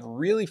should have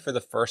really for the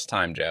first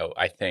time, Joe,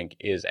 I think,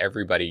 is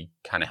everybody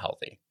kind of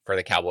healthy for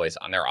the Cowboys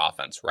on their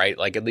offense, right?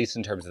 Like at least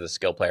in terms of the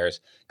skill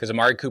players, because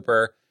Amari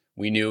Cooper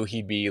We knew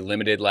he'd be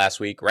limited last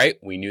week, right?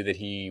 We knew that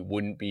he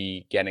wouldn't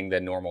be getting the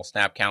normal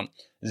snap count.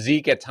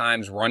 Zeke at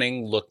times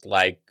running looked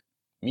like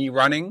me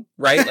running,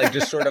 right? Like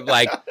just sort of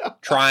like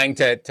trying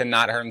to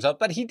not hurt himself.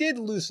 But he did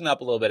loosen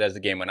up a little bit as the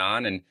game went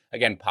on. And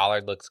again,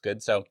 Pollard looks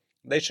good. So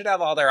they should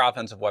have all their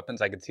offensive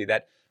weapons. I could see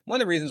that. One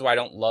of the reasons why I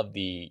don't love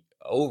the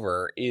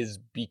over is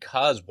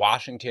because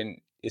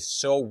Washington is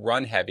so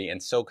run heavy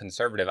and so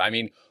conservative. I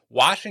mean,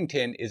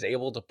 Washington is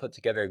able to put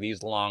together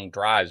these long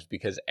drives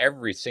because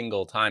every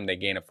single time they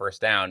gain a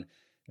first down,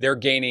 they're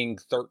gaining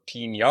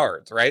 13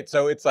 yards, right?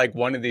 So it's like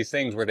one of these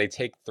things where they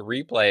take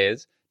 3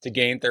 plays to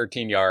gain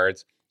 13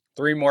 yards,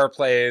 3 more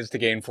plays to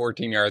gain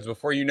 14 yards.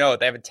 Before you know it,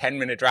 they have a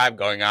 10-minute drive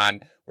going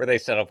on where they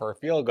settle for a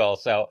field goal.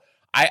 So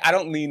I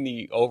don't lean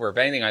the over. If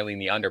anything, I lean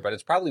the under, but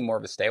it's probably more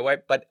of a stay away.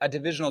 But a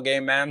divisional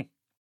game, man,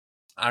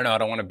 I don't know. I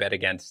don't want to bet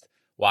against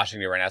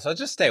Washington right now. So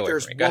just stay away from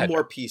me. There's one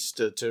more piece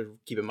to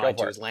keep in mind,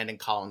 too, is Landon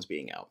Collins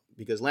being out.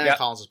 Because Landon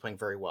Collins is playing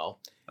very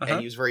well, and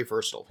he was very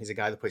versatile. He's a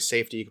guy that plays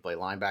safety. You can play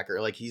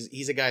linebacker. Like,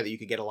 he's a guy that you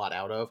could get a lot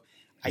out of.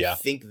 I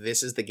think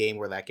this is the game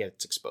where that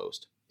gets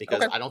exposed.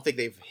 Because I don't think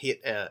they've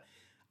hit...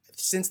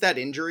 since that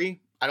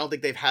injury, I don't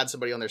think they've had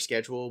somebody on their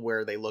schedule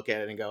where they look at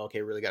it and go,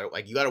 okay, really got to...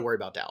 Like, you got to worry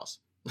about Dallas.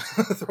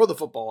 Throw the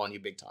football on you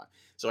big time.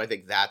 So I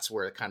think that's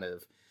where kind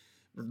of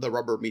the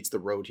rubber meets the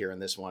road here in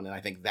this one. And I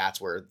think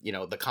that's where,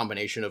 the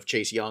combination of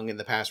Chase Young in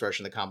the pass rush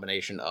and the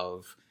combination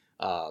of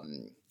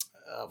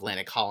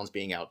Landon Collins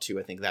being out too,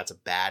 I think that's a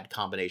bad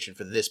combination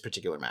for this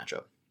particular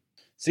matchup.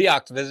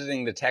 Seahawks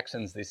visiting the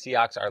Texans. The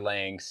Seahawks are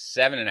laying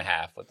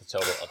 7.5 with a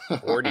total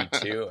of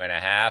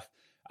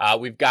 42.5.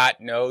 We've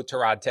got no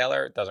Tyrod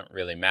Taylor. It doesn't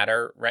really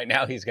matter right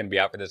now. He's going to be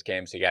out for this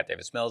game. So you got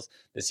Davis Mills.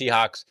 The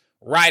Seahawks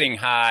riding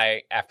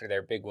high after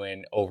their big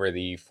win over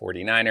the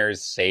 49ers,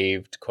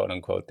 saved, quote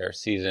unquote, their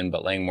season,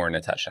 but laying more than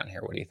a touchdown here.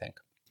 What do you think?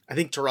 I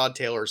think Tyrod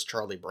Taylor's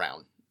Charlie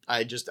Brown.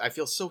 I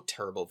feel so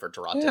terrible for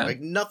Tyrod Taylor.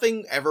 Like,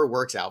 nothing ever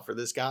works out for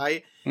this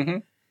guy. Mm-hmm.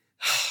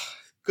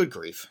 Good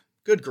grief,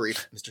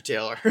 Mr.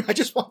 Taylor. I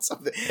just want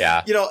something.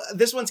 Yeah.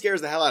 This one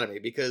scares the hell out of me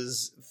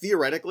because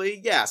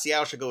theoretically,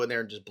 Seattle should go in there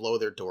and just blow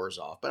their doors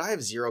off. But I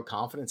have zero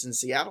confidence in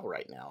Seattle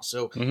right now.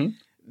 So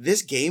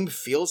this game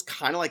feels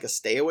kind of like a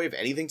stay away. If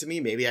anything to me,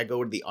 maybe I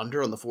go to the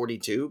under on the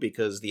 42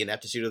 because the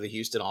ineptitude of the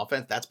Houston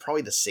offense, that's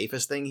probably the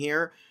safest thing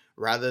here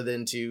rather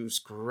than to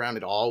screw around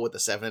it all with the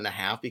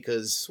 7.5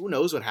 because who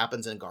knows what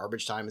happens in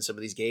garbage time in some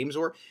of these games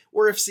or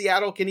if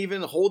Seattle can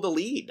even hold the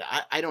lead.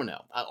 I don't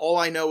know. All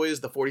I know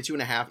is the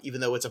 42.5, even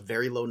though it's a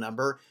very low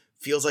number,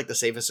 feels like the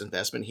safest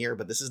investment here,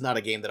 but this is not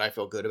a game that I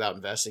feel good about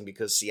investing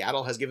because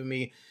Seattle has given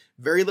me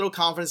very little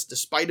confidence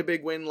despite a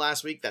big win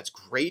last week. That's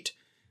great.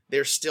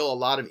 There's still a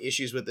lot of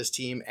issues with this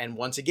team. And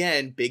once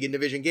again, big in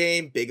division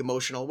game, big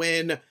emotional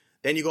win.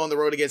 Then you go on the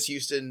road against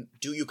Houston.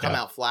 Do you come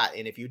out flat?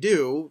 And if you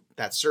do,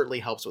 that certainly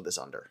helps with this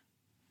under.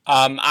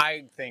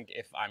 I think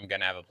if I'm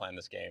going to have a plan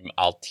this game,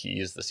 I'll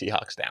tease the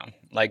Seahawks down.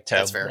 Like to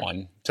That's fair.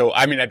 1. So,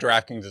 I mean, at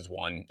DraftKings it's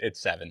 1. It's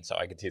 7, so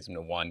I could tease them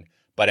to 1.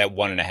 But at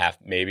 1.5,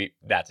 maybe,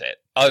 that's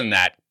it. Other than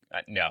that,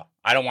 no.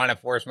 I don't want to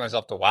force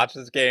myself to watch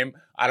this game.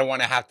 I don't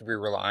want to have to be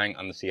relying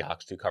on the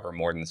Seahawks to cover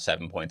more than the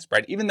 7-point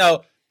spread. Even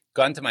though,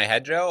 gun to my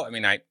head, Joe, I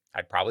mean, I'd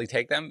probably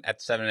take them at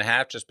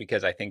 7.5 just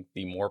because I think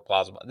the more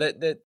plausible...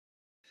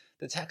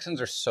 The Texans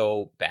are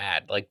so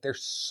bad. Like, they're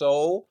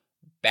so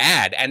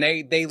bad. And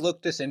they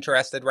look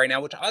disinterested right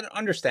now, which is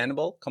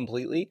understandable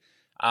completely.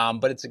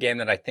 But it's a game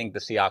that I think the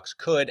Seahawks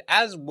could,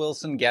 as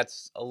Wilson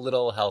gets a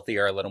little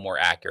healthier, a little more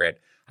accurate,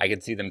 I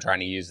could see them trying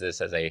to use this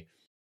as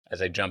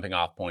a jumping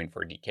off point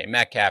for DK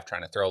Metcalf,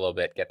 trying to throw a little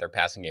bit, get their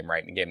passing game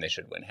right in a game they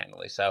should win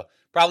handily. So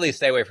probably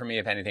stay away from me.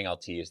 If anything, I'll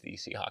tease the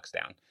Seahawks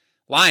down.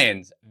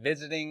 Lions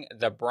visiting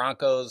the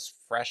Broncos,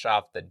 fresh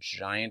off the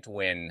giant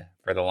win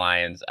for the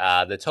Lions.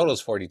 The total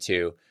is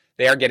 42.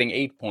 They are getting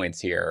 8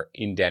 points here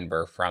in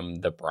Denver from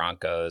the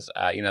Broncos.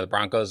 The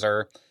Broncos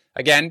are,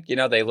 again,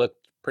 they look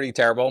pretty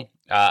terrible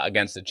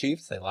against the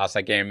Chiefs. They lost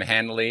that game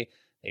handily.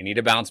 They need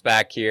to bounce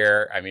back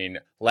here. I mean,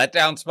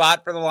 letdown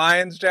spot for the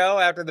Lions, Joe,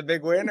 after the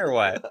big win, or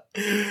what?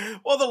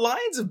 Well, the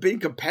Lions have been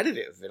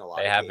competitive in a lot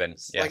of games. They have been,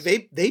 yes.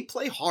 Like, they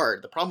play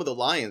hard. The problem with the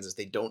Lions is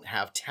they don't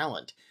have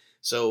talent.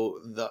 So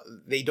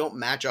they don't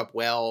match up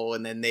well,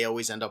 and then they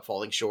always end up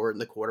falling short,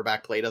 and the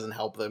quarterback play doesn't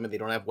help them, and they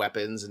don't have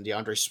weapons, and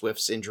DeAndre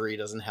Swift's injury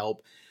doesn't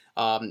help.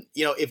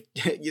 If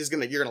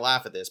you're gonna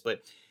laugh at this,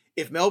 but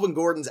if Melvin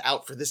Gordon's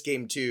out for this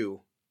game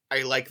too,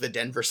 I like the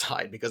Denver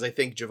side because I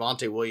think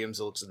Javonte Williams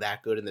looks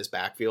that good in this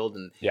backfield,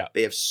 and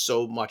they have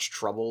so much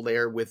trouble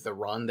there with the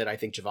run that I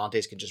think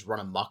Javonte's can just run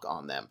amok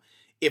on them.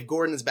 If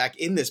Gordon is back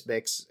in this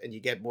mix and you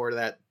get more of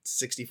that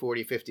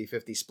 60-40,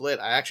 50-50 split,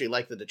 I actually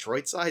like the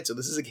Detroit side. So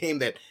this is a game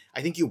that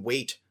I think you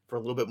wait for a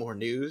little bit more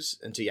news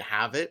until you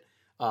have it.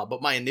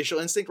 But my initial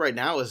instinct right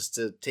now is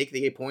to take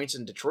the 8 points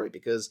in Detroit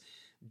because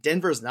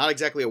Denver is not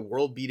exactly a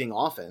world-beating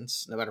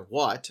offense, no matter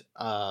what.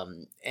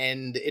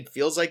 And it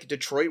feels like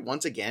Detroit,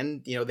 once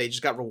again, they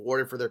just got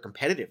rewarded for their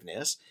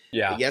competitiveness.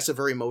 Yeah. Yes, a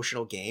very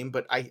emotional game,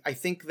 but I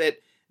think that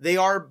they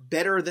are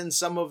better than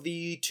some of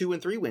the 2 and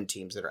 3 win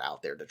teams that are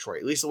out there, Detroit,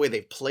 at least the way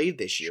they've played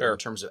this year in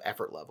terms of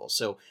effort level.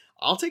 So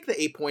I'll take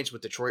the 8 points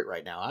with Detroit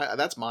right now.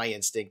 That's my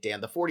instinct,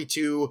 Dan. The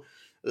 42,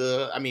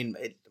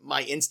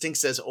 my instinct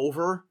says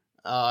over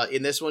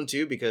in this one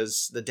too,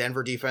 because the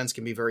Denver defense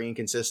can be very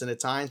inconsistent at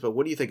times. But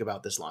what do you think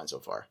about this line so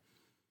far?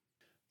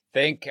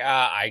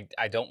 I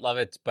don't love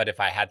it, but if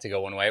I had to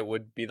go one way, it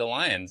would be the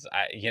Lions.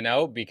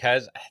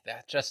 Because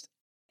that just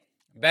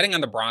betting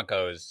on the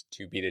Broncos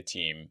to beat a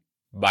team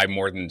by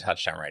more than a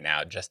touchdown right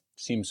now just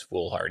seems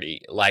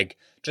foolhardy. Like,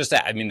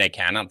 they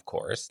can, of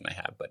course, and they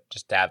have, but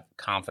just to have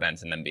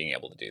confidence in them being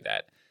able to do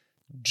that,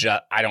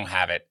 I don't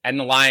have it. And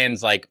the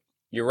Lions, like,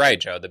 you're right,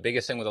 Joe. The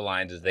biggest thing with the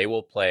Lions is they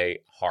will play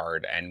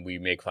hard, and we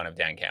make fun of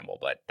Dan Campbell,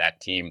 but that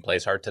team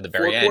plays hard to the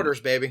very end. 4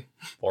 quarters, baby.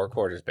 4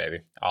 quarters,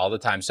 baby. All the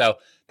time. So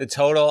the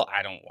total,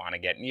 I don't want to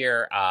get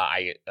near.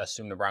 I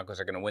assume the Broncos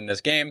are going to win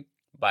this game,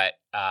 but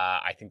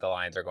I think the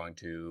Lions are going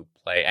to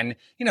play. And,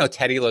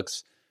 Teddy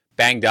looks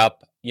banged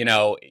up,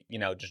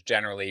 just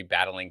generally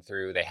battling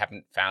through. They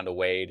haven't found a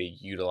way to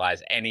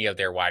utilize any of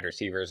their wide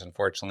receivers,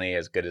 unfortunately,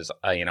 as good as,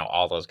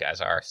 all those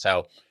guys are.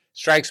 So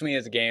strikes me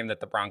as a game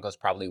that the Broncos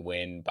probably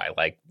win by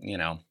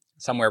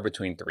somewhere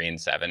between 3 and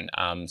 7.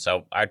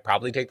 So I'd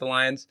probably take the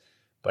Lions,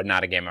 but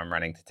not a game I'm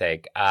running to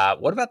take.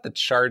 What about the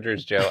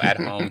Chargers, Joe, at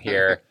home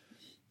here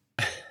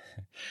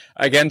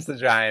against the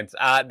Giants?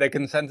 The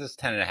consensus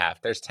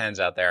 10.5. There's 10s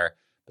out there,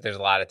 but there's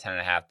a lot of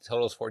 10.5. The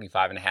total is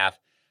 45.5.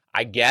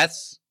 I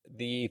guess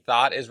the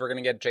thought is we're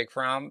going to get Jake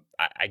Fromm,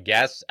 I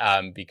guess,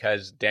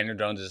 because Daniel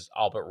Jones is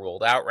all but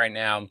ruled out right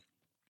now.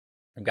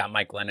 I've got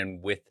Mike Glennon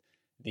with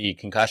the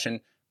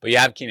concussion. But you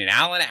have Keenan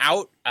Allen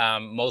out,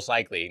 most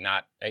likely.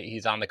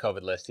 He's on the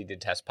COVID list. He did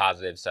test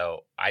positive,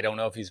 so I don't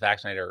know if he's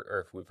vaccinated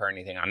or if we've heard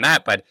anything on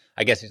that. But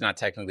I guess he's not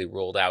technically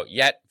ruled out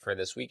yet for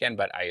this weekend,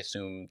 but I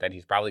assume that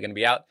he's probably going to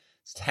be out.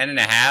 It's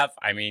 10.5.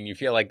 I mean, you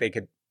feel like they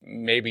could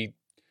maybe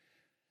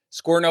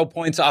score no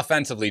points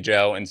offensively,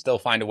 Joe, and still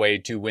find a way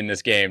to win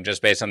this game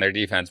just based on their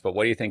defense. But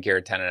what do you think here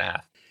at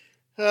 10.5?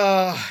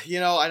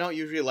 I don't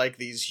usually like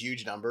these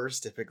huge numbers,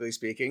 typically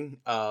speaking,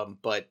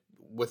 but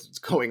what's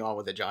going on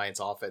with the Giants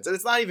offense. And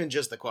it's not even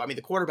just the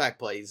quarterback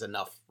play is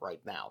enough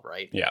right now,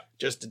 right? Yeah.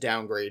 Just to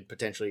downgrade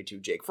potentially to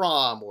Jake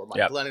Fromm or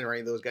Mike Glennon or any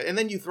of those guys. And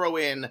then you throw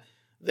in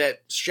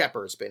that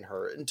Shepard's been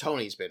hurt and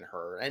Tony's been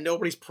hurt and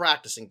nobody's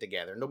practicing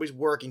together. Nobody's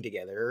working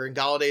together. And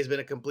Galladay's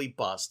been a complete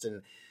bust.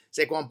 And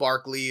Saquon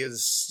Barkley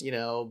is,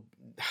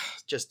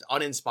 just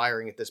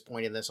uninspiring at this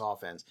point in this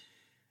offense.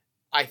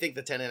 I think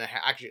the 10.5,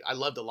 actually, I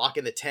love to lock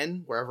in the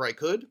 10 wherever I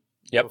could.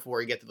 Yep.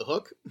 Before you get to the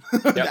hook.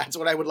 That's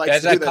what I would like to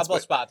do. There are a couple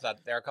spots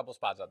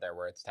out there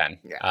where it's 10.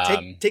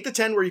 Yeah. Take the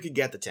 10 where you could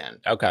get the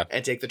 10. Okay.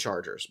 And take the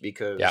Chargers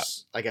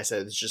because, like I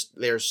said, it's just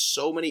there's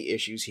so many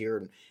issues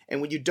here.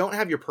 And when you don't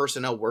have your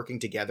personnel working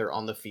together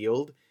on the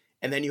field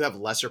and then you have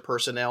lesser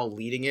personnel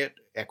leading it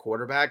at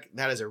quarterback,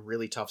 that is a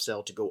really tough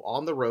sell to go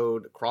on the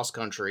road, cross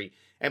country,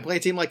 and play a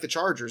team like the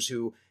Chargers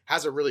who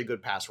has a really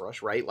good pass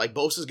rush, right? Like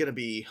Bosa's going to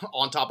be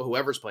on top of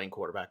whoever's playing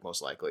quarterback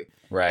most likely.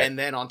 Right. And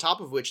then on top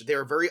of which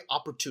they're a very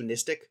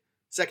opportunistic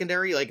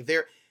secondary. Like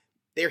they're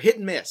hit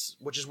and miss,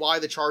 which is why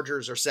the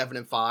Chargers are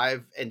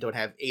 7-5 and don't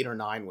have 8 or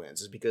 9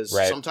 wins, is because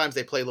sometimes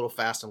they play a little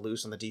fast and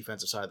loose on the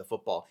defensive side of the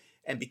football.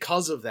 And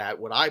because of that,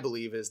 what I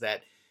believe is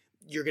that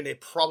you're going to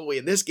probably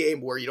in this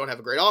game where you don't have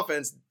a great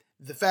offense,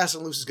 the fast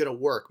and loose is going to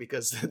work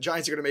because the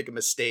Giants are going to make a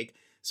mistake.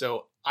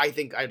 So I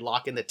think I'd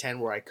lock in the 10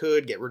 where I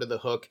could, get rid of the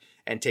hook,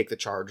 and take the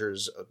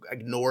Chargers.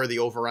 Ignore the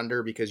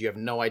over-under because you have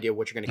no idea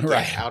what you're going to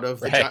get out of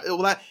the Giants.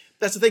 Well,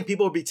 that's the thing.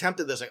 People would be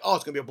tempted. They're like, oh,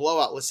 it's going to be a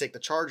blowout. Let's take the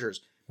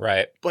Chargers.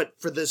 Right. But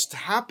for this to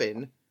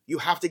happen, you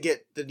have to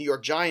get the New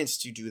York Giants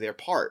to do their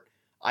part.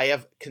 I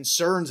have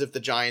concerns if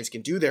the Giants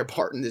can do their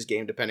part in this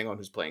game, depending on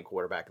who's playing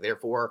quarterback.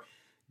 Therefore,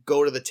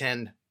 go to the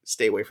 10,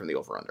 stay away from the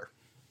over-under.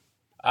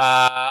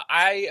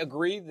 I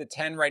agree. The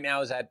 10 right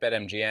now is at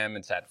BetMGM.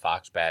 It's at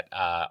Fox Bet.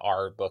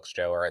 Our books,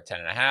 Joe, are at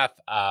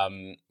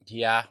 10.5.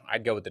 Yeah,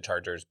 I'd go with the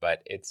Chargers,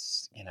 but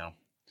it's,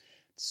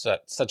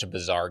 such a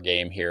bizarre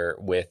game here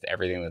with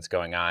everything that's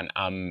going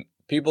on.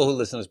 People who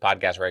listen to this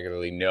podcast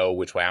regularly know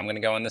which way I'm going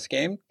to go in this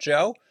game,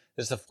 Joe.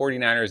 This is the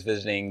 49ers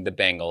visiting the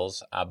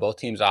Bengals. Both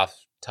teams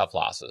off tough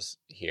losses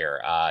here.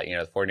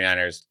 The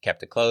 49ers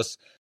kept it close.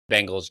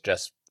 Bengals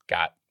just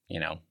got,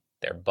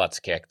 their butts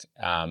kicked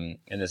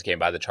in this game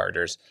by the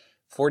Chargers.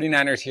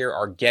 49ers here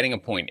are getting a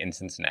point in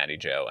Cincinnati,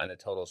 Joe, and the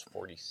total is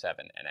 47.5.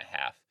 What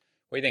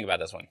do you think about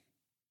this one?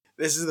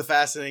 This is the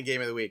fascinating game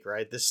of the week,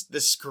 right? This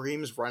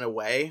screams run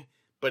away.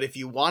 But if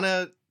you want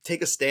to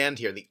take a stand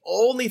here, the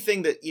only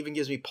thing that even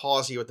gives me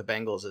pause here with the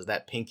Bengals is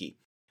that pinky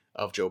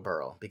of Joe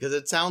Burrow. Because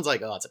it sounds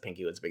like, oh, it's a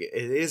pinky. It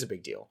is a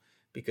big deal.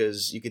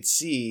 Because you could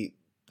see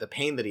the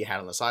pain that he had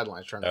on the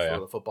sidelines trying to throw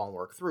the football and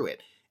work through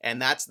it.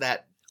 And that's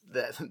that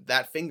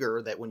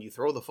finger that when you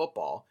throw the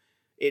football,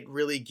 it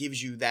really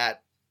gives you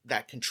that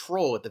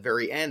control at the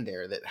very end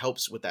there that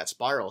helps with that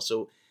spiral.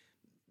 So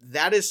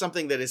that is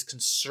something that is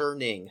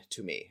concerning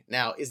to me.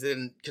 Now, is it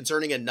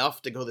concerning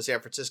enough to go the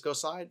San Francisco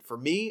side? For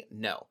me,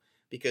 no,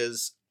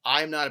 because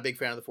I'm not a big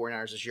fan of the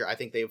 49ers this year. I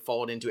think they've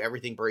fallen into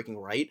everything breaking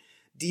right.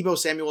 Deebo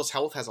Samuel's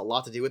health has a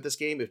lot to do with this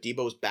game. If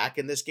Deebo's back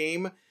in this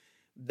game,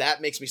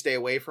 that makes me stay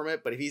away from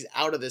it. But if he's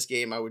out of this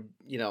game, I would,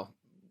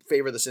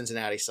 favor the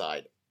Cincinnati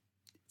side.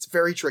 It's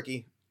very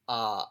tricky.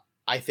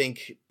 I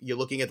think you're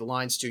looking at the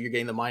lines too. You're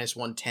getting the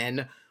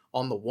 -110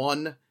 on the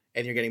one,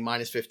 and you're getting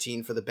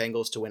 -15 for the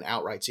Bengals to win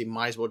outright. So you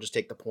might as well just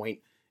take the point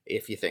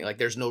if you think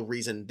there's no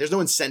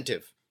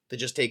incentive to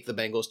just take the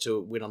Bengals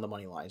to win on the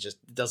money line. It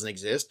just doesn't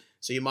exist.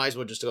 So you might as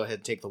well just go ahead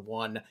and take the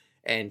one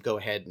and go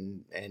ahead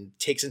and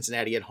take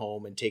Cincinnati at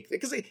home and take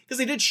because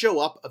they did show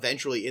up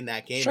eventually in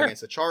that game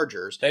against the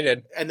Chargers. They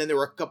did, and then there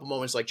were a couple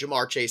moments like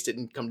Jamar Chase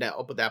didn't come down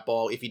up with that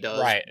ball. If he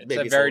does, right, it's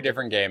a very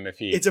different game.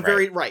 It's a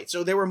very right.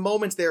 So there were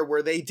moments there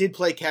where they did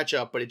play catch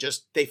up, but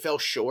they fell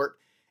short.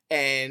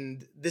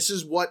 And this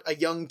is what a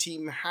young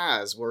team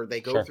has, where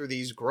they go through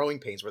these growing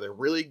pains, where they're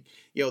really,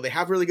 they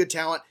have really good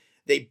talent.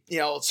 They,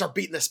 start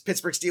beating the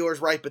Pittsburgh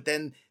Steelers, right? But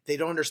then they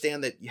don't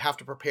understand that you have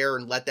to prepare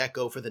and let that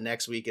go for the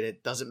next week. And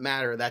it doesn't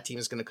matter. That team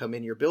is going to come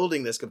in. You're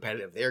building this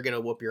competitive. They're going to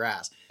whoop your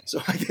ass. So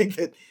I think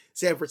that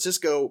San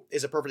Francisco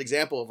is a perfect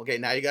example of, okay,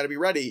 now you got to be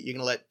ready. You're going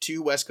to let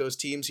two West Coast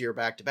teams here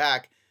back to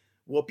back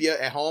whoop you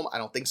at home. I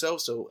don't think so.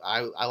 So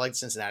I like the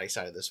Cincinnati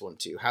side of this one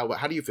too.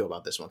 How do you feel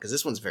about this one? Because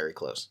this one's very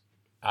close.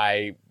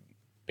 I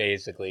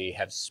basically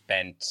have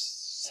spent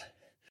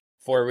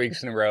 4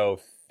 weeks in a row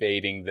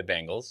fading the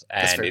Bengals,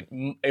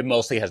 and it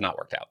mostly has not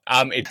worked out.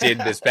 It did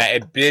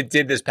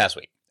this past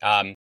week.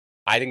 I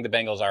think the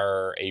Bengals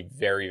are a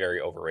very, very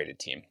overrated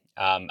team.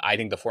 I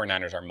think the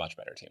 49ers are a much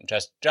better team.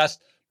 Just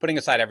putting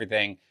aside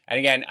everything, and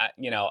again,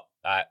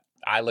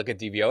 I look at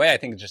DVOA. I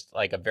think it's just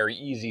like a very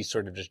easy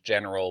sort of just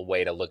general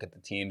way to look at the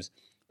teams.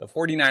 The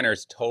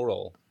 49ers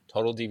total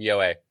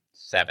DVOA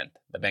 7th.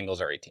 The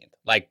Bengals are 18th.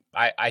 Like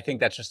I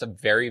think that's just a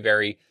very,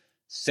 very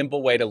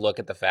simple way to look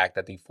at the fact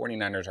that the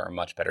 49ers are a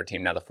much better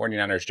team. Now, the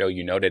 49ers, Joe,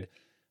 you noted,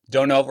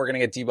 don't know if we're going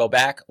to get Debo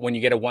back. When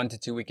you get a 1 to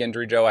 2 week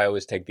injury, Joe, I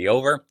always take the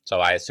over. So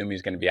I assume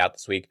he's going to be out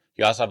this week.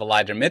 You also have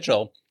Elijah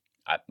Mitchell.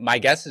 My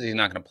guess is he's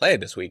not going to play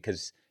this week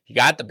because he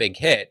got the big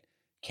hit,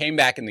 came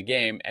back in the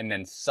game, and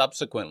then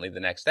subsequently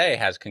the next day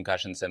has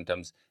concussion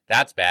symptoms.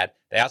 That's bad.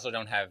 They also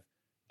don't have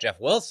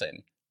Jeff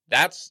Wilson.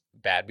 That's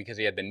bad because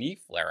he had the knee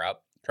flare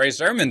up. Trey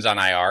Sermon's on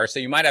IR, so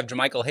you might have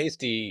JaMychal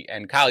Hasty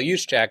and Kyle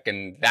Juszczyk,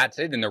 and that's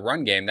it in the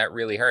run game. That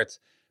really hurts.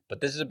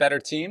 But this is a better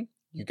team.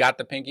 You got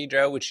the pinky,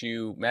 Joe, which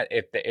you met.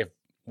 If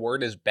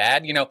word is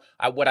bad,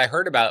 what I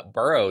heard about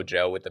Burrow,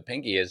 Joe, with the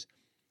pinky is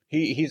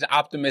he's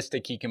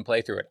optimistic he can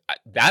play through it.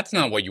 That's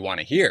not what you want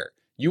to hear.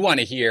 You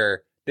want to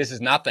hear, this is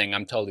nothing.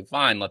 I'm totally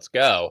fine. Let's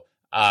go.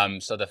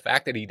 So the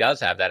fact that he does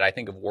have that, I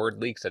think if word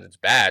leaks that it's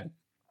bad,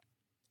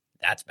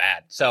 that's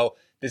bad. So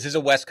this is a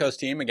West Coast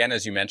team, again,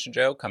 as you mentioned,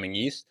 Joe, coming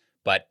east.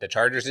 But the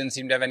Chargers didn't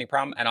seem to have any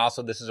problem. And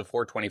also, this is a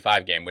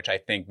 425 game, which I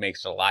think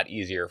makes it a lot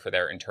easier for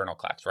their internal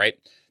clocks, right?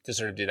 To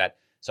sort of do that.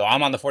 So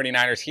I'm on the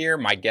 49ers here.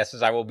 My guess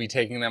is I will be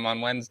taking them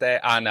on Thursday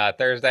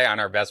on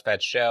our Best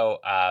Bets show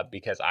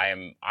because I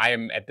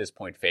am at this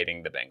point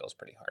fading the Bengals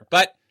pretty hard.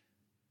 But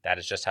that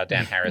is just how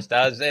Dan Harris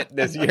does it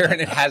this year, and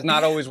it has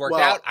not always worked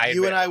out.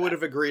 You and I would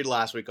have agreed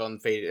last week on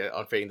fading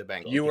the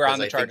Bengals. You were on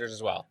the Chargers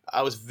as well.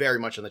 I was very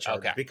much on the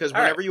Chargers because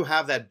whenever you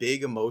have that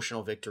big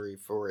emotional victory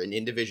for an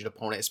in-division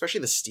opponent,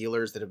 especially the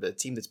Steelers, that have been a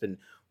team that's been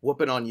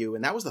whooping on you,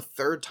 and that was the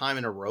third time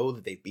in a row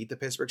that they beat the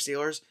Pittsburgh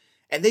Steelers,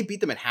 and they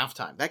beat them at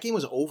halftime. That game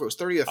was over. It was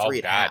 30-3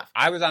 at half.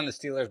 I was on the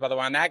Steelers, by the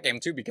way, on that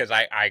game too because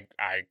I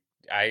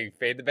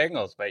fade the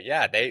Bengals, but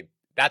yeah,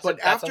 that's a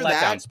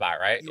letdown spot,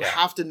 right? You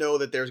have to know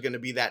that there's going to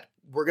be that.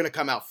 We're going to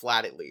come out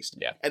flat at least.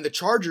 Yeah. And the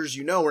Chargers,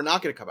 are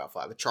not going to come out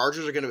flat. The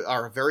Chargers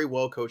are a very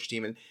well-coached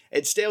team, and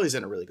Ed Staley's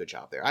done a really good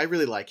job there. I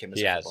really like him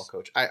as a football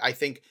coach. I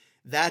think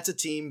that's a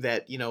team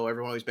that,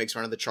 everyone always makes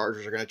fun of the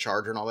Chargers are going to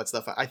charge and all that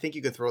stuff. I think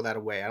you could throw that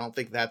away. I don't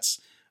think that's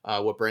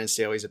what Brandon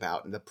Staley's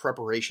about. And the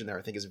preparation there,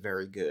 I think, is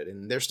very good.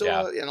 And they're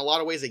still, in a lot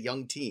of ways, a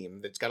young team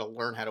that's got to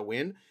learn how to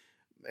win.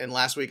 And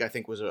last week, I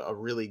think, was a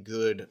really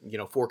good,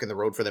 fork in the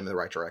road for them in the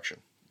right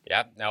direction.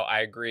 Yeah, no,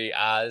 I agree.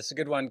 This is a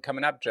good one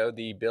coming up, Joe.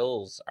 The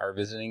Bills are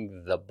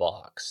visiting the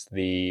Bucs.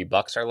 The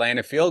Bucs are laying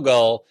a field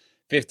goal,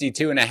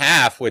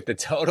 52.5 with the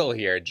total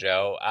here,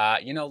 Joe.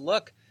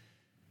 Look,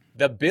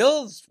 the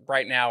Bills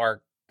right now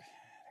are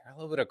a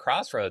little bit of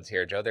crossroads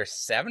here, Joe. They're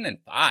 7-5.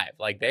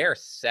 Like they are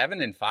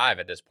 7-5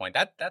 at this point.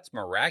 That's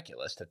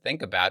miraculous to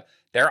think about.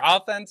 Their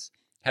offense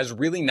has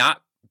really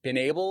not been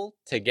able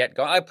to get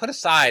going. I put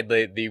aside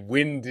the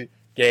wind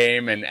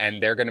game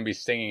and they're going to be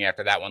stinging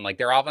after that one. Like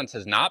their offense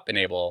has not been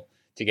able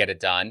to get it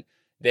done.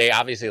 They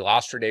obviously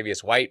lost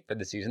Tre'Davious White for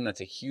the season. That's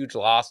a huge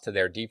loss to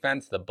their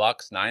defense. The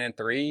Bucs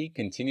 9-3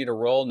 continue to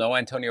roll. No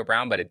Antonio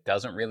Brown, but it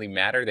doesn't really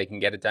matter. They can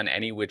get it done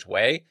any which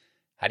way.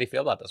 How do you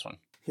feel about this one?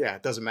 Yeah,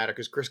 it doesn't matter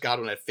because Chris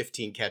Godwin had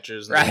 15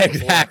 catches. Right,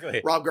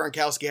 exactly. Rob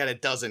Gronkowski had a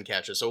dozen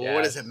catches. So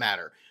what does it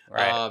matter?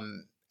 Right.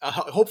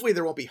 Hopefully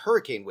there won't be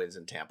hurricane winds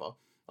in Tampa.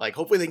 Like,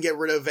 hopefully they can get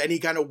rid of any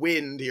kind of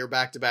wind here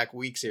back-to-back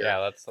weeks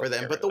here for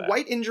them. But the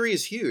White injury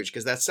is huge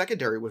because that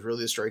secondary was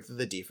really the strength of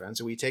the defense.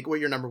 And we take away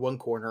your number one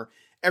corner,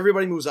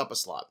 everybody moves up a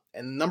slot.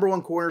 And number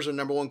one corners are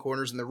number one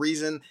corners. And the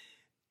reason,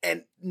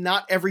 and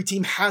not every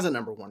team has a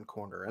number one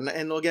corner.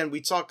 And again, we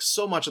talk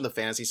so much on the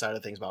fantasy side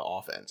of things about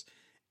offense.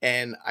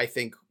 And I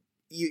think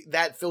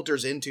that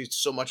filters into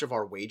so much of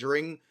our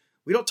wagering.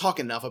 We don't talk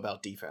enough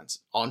about defense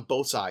on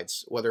both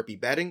sides, whether it be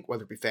betting,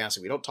 whether it be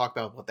fantasy. We don't talk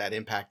about what that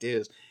impact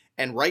is.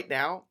 And right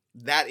now,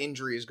 that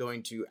injury is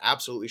going to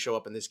absolutely show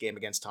up in this game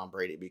against Tom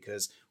Brady,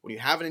 because when you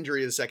have an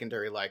injury to the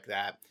secondary like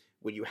that,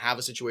 when you have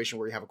a situation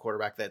where you have a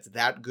quarterback that's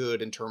that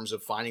good in terms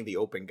of finding the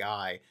open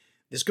guy,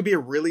 this could be a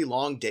really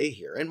long day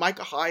here. And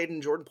Micah Hyde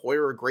and Jordan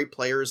Poyer are great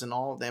players and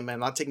all of them. I'm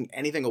not taking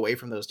anything away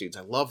from those dudes.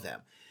 I love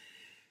them.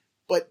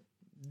 But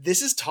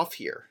this is tough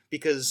here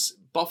because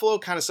Buffalo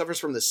kind of suffers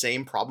from the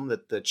same problem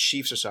that the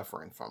Chiefs are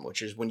suffering from,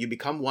 which is when you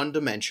become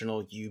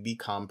one-dimensional, you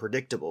become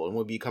predictable. And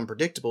when you become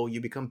predictable, you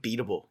become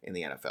beatable in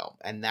the NFL.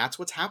 And that's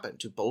what's happened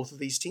to both of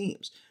these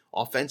teams.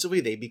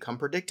 Offensively, they become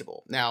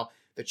predictable. Now,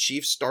 the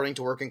Chiefs starting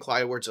to work in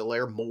Clyde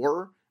Edwards-Helaire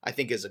more, I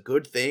think, is a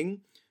good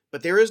thing.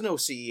 But there is no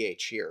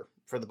CEH here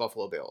for the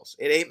Buffalo Bills.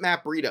 It ain't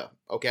Matt Breida,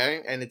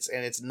 okay? And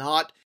it's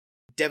not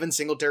Devin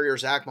Singletary or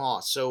Zach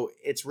Moss. So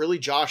it's really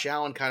Josh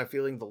Allen kind of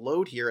feeling the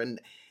load here. And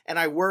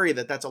I worry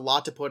that that's a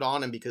lot to put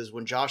on him, because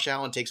when Josh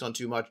Allen takes on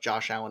too much,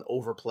 Josh Allen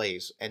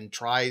overplays and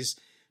tries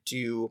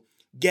to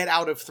get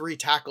out of 3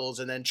 tackles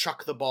and then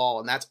chuck the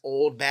ball. And that's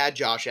old, bad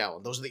Josh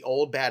Allen. Those are the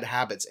old, bad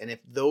habits. And if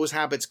those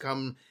habits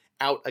come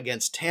out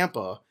against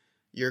Tampa,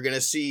 you're going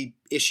to see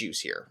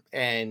issues here.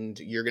 And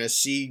you're going to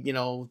see,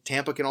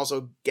 Tampa can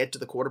also get to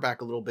the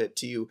quarterback a little bit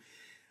too.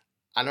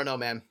 I don't know,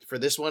 man. For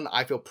this one,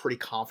 I feel pretty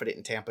confident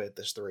in Tampa at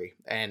this 3.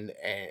 And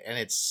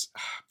it's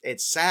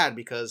sad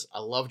because I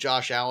love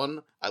Josh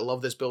Allen. I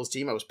love this Bills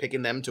team. I was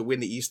picking them to win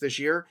the East this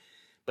year.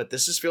 But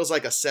this just feels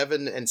like a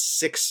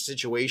 7-6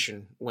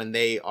 situation when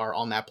they are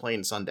on that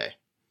plane Sunday.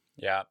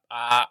 Yeah,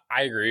 I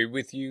agree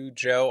with you,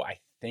 Joe. I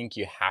think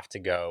you have to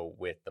go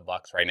with the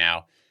Bucs right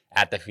now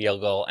at the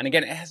field goal. And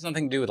again, it has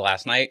nothing to do with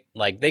last night.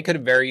 Like, they could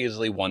have very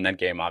easily won that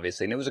game,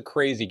 obviously. And it was a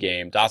crazy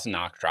game. Dawson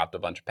Knox dropped a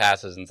bunch of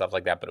passes and stuff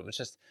like that. But it was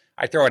just,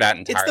 I throw it out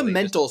entirely. It's the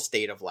mental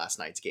state of last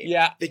night's game.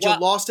 Yeah. That you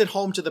lost at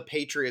home to the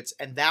Patriots,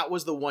 and that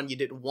was the one you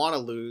didn't want to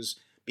lose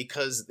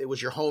because it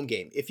was your home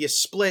game. If you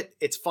split,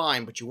 it's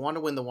fine, but you want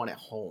to win the one at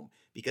home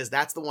because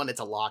that's the one that's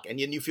a lock. And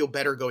then you feel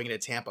better going into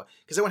Tampa.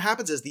 Because then what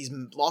happens is these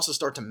losses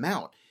start to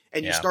mount.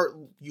 And you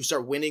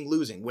start winning,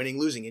 losing,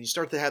 and you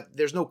start to have,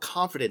 there's no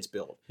confidence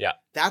build. Yeah.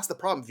 That's the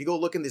problem. If you go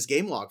look in this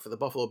game log for the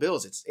Buffalo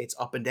Bills, it's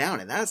up and down,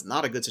 and that's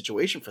not a good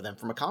situation for them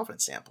from a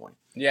confidence standpoint.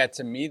 Yeah,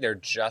 to me, they're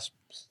just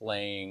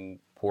playing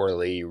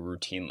poorly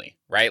routinely,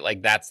 right?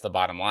 Like, that's the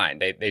bottom line.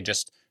 They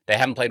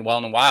haven't played well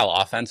in a while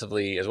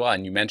offensively as well.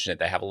 And you mentioned it,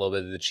 they have a little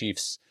bit of the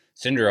Chiefs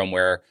syndrome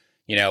where,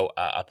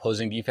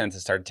 opposing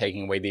defenses started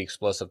taking away the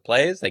explosive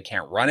plays. They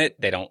can't run it.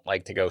 They don't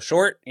like to go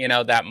short,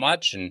 that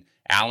much. And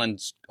Allen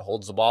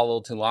holds the ball a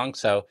little too long.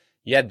 So,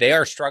 yeah, they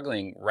are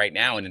struggling right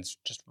now. And it's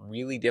just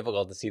really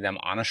difficult to see them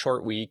on a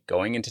short week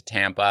going into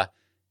Tampa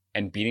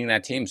and beating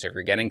that team. So if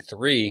you're getting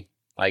 3,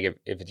 like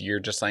if you're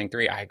just laying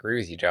 3, I agree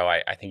with you, Joe.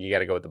 I think you got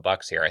to go with the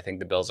Bucs here. I think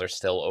the Bills are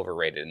still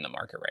overrated in the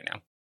market right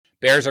now.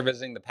 Bears are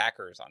visiting the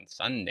Packers on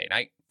Sunday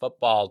Night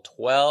Football,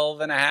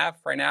 12.5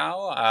 right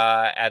now,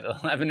 at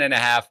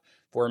 11.5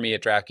 for me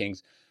at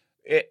DraftKings.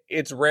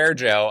 It's rare,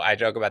 Joe, I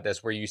joke about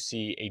this, where you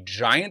see a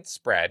giant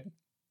spread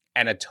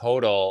and a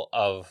total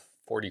of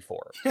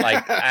 44.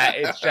 Like,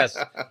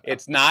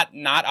 it's not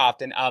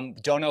often.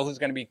 Don't know who's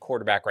going to be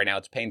quarterback right now.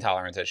 It's pain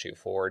tolerance issue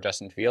for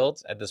Justin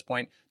Fields at this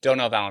point. Don't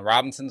know if Allen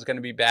Robinson's going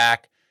to be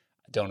back.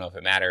 Don't know if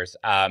it matters.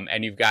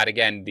 And you've got,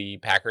 again, the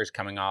Packers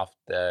coming off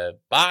the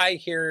bye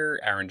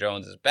here. Aaron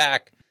Jones is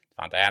back.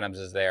 Devontae Adams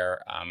is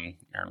there.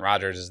 Aaron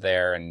Rodgers is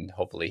there. And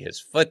hopefully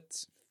his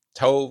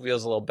toe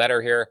feels a little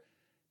better here.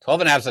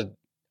 12.5 is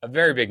a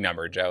very big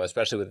number, Joe,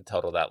 especially with the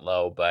total that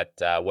low. But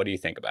what do you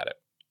think about it?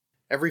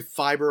 Every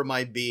fiber of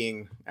my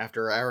being,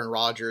 after Aaron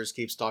Rodgers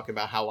keeps talking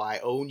about how I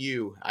own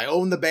you, I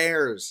own the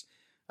Bears.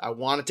 I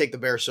want to take the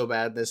Bears so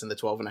bad this in the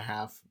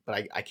 12.5,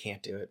 but I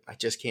can't do it. I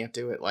just can't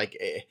do it. Like,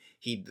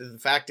 the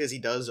fact is he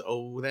does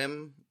owe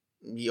them.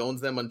 He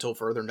owns them until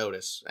further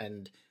notice.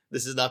 And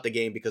this is not the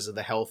game because of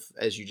the health,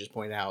 as you just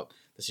pointed out,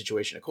 the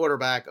situation at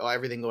quarterback,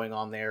 everything going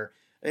on there.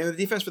 And the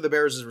defense for the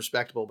Bears is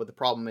respectable, but the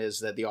problem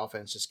is that the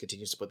offense just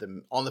continues to put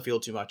them on the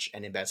field too much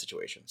and in bad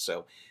situations.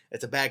 So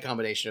it's a bad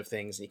combination of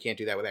things, and you can't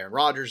do that with Aaron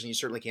Rodgers, and you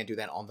certainly can't do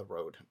that on the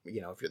road,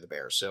 if you're the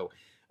Bears. So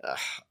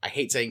I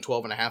hate saying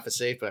 12.5 is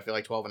safe, but I feel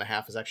like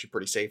 12.5 is actually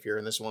pretty safe here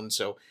in this one.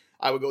 So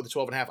I would go with the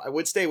 12.5. I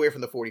would stay away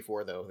from the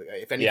 44, though.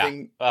 If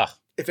anything,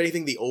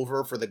 the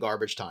over for the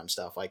garbage time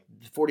stuff. Like,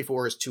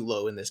 44 is too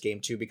low in this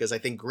game, too, because I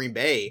think Green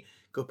Bay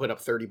could put up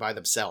 30 by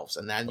themselves,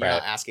 and then you're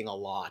not asking a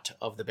lot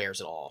of the Bears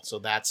at all. So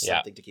that's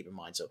something to keep in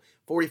mind. So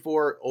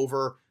 44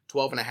 over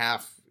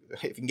 12.5.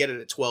 If you can get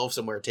it at 12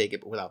 somewhere, take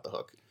it, but without the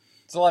hook.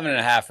 It's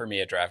 11.5 for me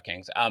at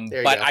DraftKings.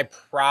 But I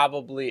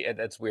probably,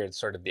 that's weird, it's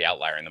sort of the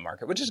outlier in the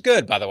market, which is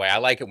good, by the way. I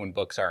like it when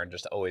books aren't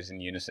just always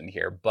in unison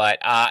here. But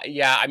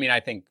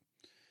I think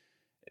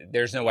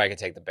there's no way I could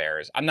take the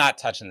Bears. I'm not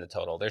touching the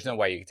total. There's no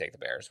way you could take the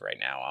Bears right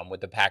now. With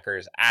the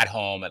Packers at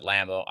home at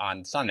Lambeau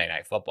on Sunday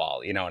Night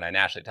Football, in a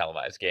nationally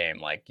televised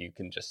game, like, you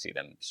can just see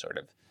them sort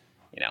of,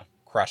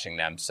 crushing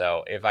them.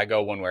 So if I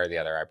go one way or the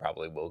other, I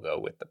probably will go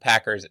with the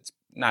Packers. It's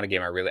not a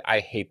game I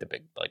hate the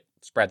big like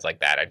spreads like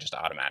that. I just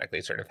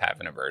automatically sort of have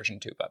an aversion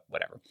to, but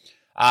whatever.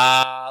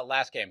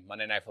 Last game,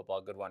 Monday Night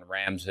Football, good one.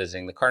 Rams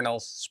visiting the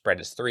Cardinals. Spread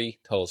is 3,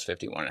 totals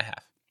 51.5.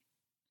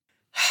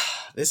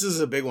 This is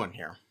a big one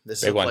here.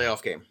 This is a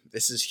playoff game.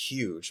 This is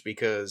huge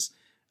because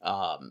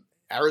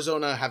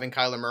Arizona having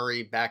Kyler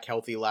Murray back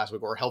healthy last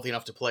week, or healthy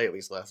enough to play at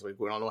least last week.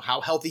 We don't know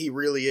how healthy he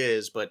really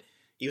is, but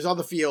he was on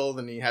the field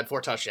and he had 4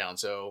 touchdowns.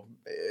 So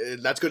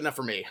that's good enough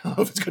for me. I don't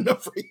know if it's good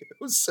enough for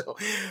you. So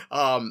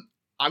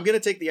I'm going to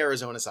take the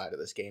Arizona side of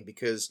this game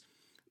because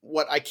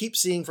what I keep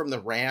seeing from the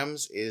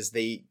Rams is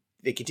they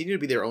continue to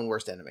be their own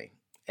worst enemy.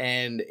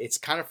 And it's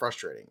kind of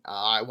frustrating.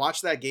 I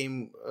watched that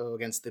game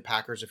against the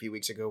Packers a few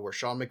weeks ago where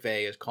Sean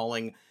McVay is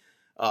calling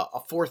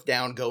a 4th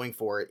down going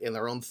for it in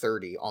their own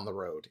 30 on the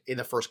road in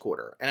the first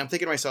quarter. And I'm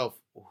thinking to myself,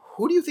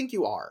 who do you think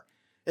you are?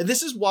 And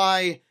this is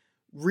why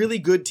really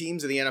good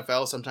teams in the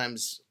NFL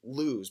sometimes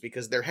lose,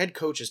 because their head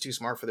coach is too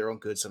smart for their own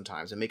good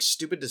sometimes and makes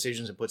stupid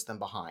decisions and puts them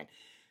behind.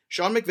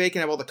 Sean McVay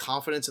can have all the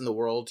confidence in the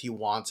world he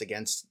wants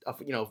against,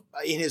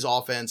 in his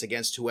offense,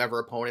 against whoever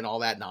opponent, all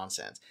that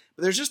nonsense.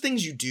 But there's just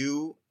things you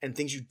do and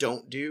things you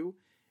don't do.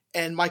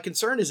 And my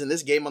concern is in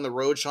this game on the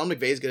road, Sean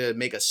McVay is going to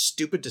make a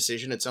stupid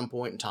decision at some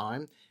point in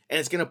time, and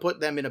it's going to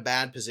put them in a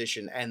bad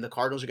position, and the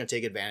Cardinals are going to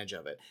take advantage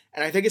of it.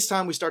 And I think it's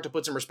time we start to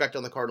put some respect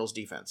on the Cardinals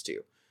defense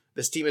too.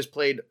 This team has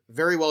played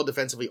very well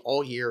defensively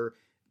all year,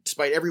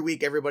 despite every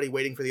week everybody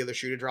waiting for the other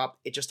shoe to drop.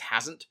 It just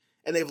hasn't.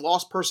 And they've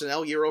lost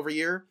personnel year over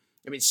year.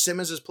 I mean,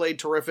 Simmons has played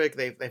terrific.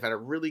 They've had a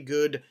really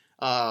good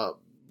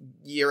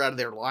year out of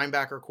their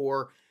linebacker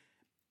core.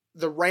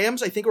 The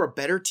Rams, I think, are a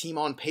better team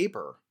on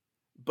paper,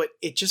 but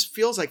it just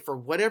feels like for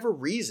whatever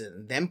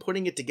reason, them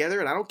putting it together,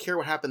 and I don't care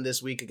what happened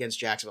this week against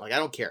Jacksonville. Like, I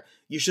don't care.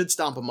 You should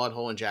stomp a mud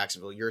hole in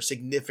Jacksonville. You're a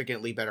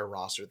significantly better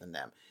roster than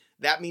them.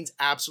 That means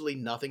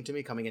absolutely nothing to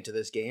me coming into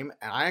this game,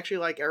 and I actually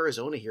like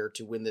Arizona here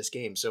to win this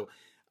game. So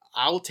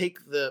I will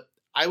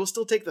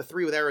still take the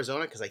 3 with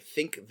Arizona because I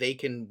think they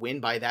can win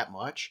by that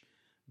much.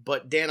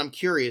 But Dan, I'm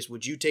curious,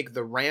 would you take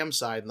the Rams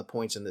side and the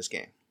points in this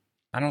game?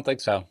 I don't think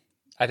so.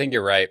 I think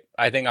you're right.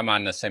 I think I'm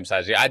on the same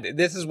side as you.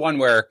 This is one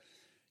where,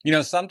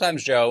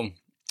 sometimes, Joe,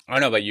 I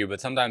don't know about you,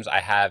 but sometimes I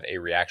have a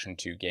reaction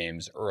to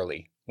games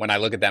early when I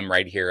look at them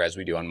right here as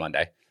we do on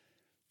Monday.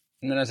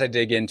 And then as I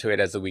dig into it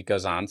as the week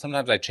goes on,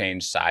 sometimes I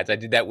change sides. I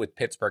did that with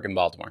Pittsburgh and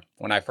Baltimore.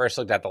 When I first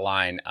looked at the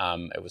line,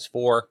 it was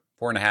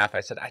 4.5. I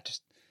said,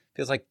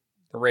 feels like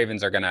the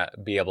Ravens are going to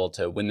be able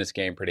to win this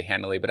game pretty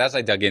handily. But as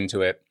I dug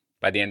into it,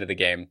 by the end of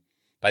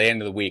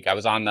the week, I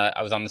was on the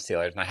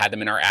Steelers, and I had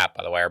them in our app,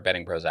 by the way, our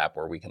Betting Pros app,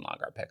 where we can log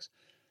our picks.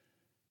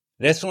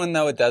 This one,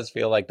 though, it does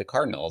feel like the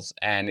Cardinals,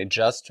 and it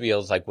just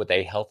feels like with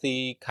a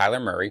healthy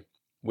Kyler Murray,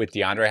 with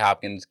DeAndre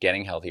Hopkins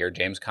getting healthier,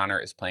 James Conner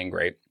is playing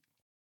great.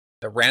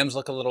 The Rams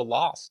look a little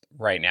lost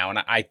right now, and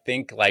I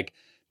think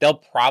they'll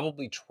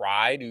probably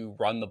try to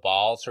run the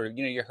ball. Sort of,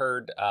 you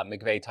heard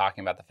McVay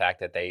talking about the fact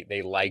that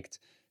they liked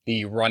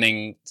the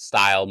running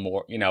style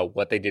more,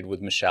 what they did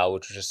with Michelle,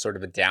 which was just sort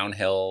of a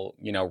downhill,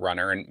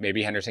 runner, and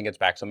maybe Henderson gets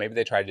back, so maybe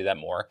they try to do that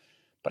more.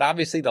 But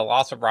obviously the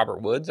loss of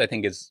Robert Woods, I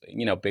think, is,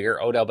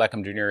 bigger. Odell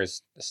Beckham Jr.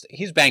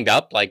 he's banged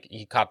up. Like,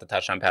 he caught the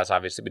touchdown pass,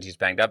 obviously, but he's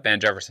banged up. Van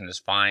Jefferson is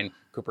fine.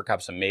 Cooper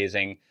Kupp's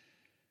amazing.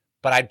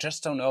 But I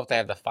just don't know if they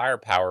have the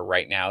firepower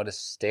right now to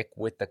stick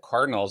with the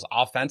Cardinals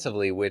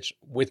offensively, which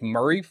with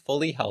Murray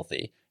fully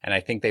healthy, and I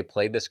think they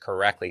played this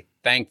correctly,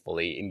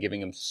 thankfully, in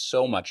giving him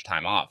so much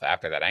time off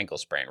after that ankle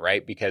sprain,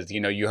 right? Because,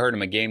 you heard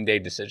him a game day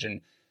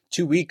decision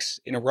 2 weeks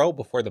in a row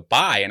before the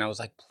bye, and I was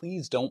like,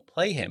 please don't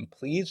play him.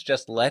 Please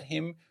just let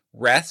him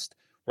rest,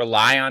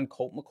 rely on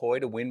Colt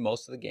McCoy to win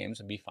most of the games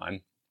and be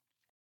fun,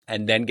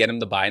 and then get him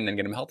the bye and then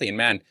get him healthy. And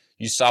man,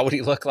 you saw what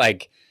he looked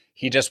like.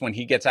 When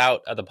he gets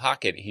out of the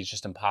pocket, he's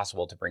just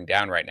impossible to bring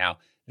down right now.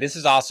 This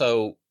is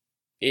also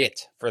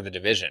it for the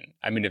division.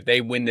 I mean, if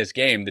they win this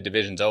game, the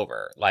division's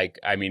over.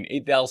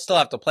 They'll still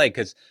have to play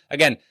because,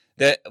 again,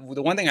 the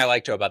one thing I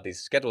like, Joe, about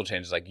these schedule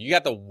changes, you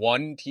got the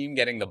one team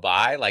getting the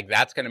bye,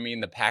 that's going to mean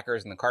the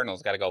Packers and the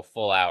Cardinals got to go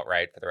full out,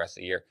 right, for the rest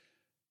of the year.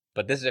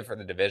 But this is it for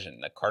the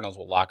division. The Cardinals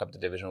will lock up the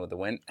division with the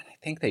win, and I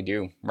think they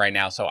do right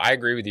now. So I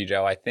agree with you,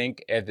 Joe. I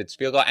think if it's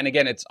field goal, and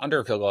again, it's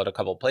under a field goal at a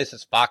couple of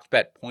places. Fox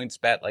bet, points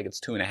bet, it's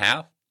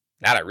 2.5.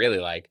 That I really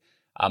like.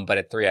 But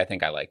at 3, I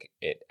think I like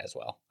it as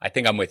well. I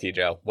think I'm with you,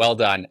 Joe. Well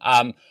done.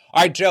 All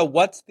right, Joe,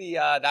 what's the,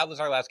 that was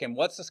our last game.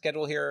 What's the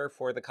schedule here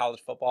for the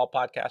college football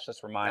podcast?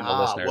 Just remind the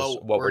listeners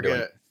what we're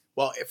doing.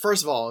 Well,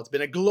 first of all, it's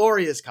been a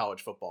glorious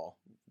college football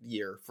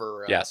year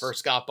for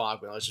Scott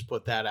Bogman. Let's just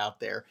put that out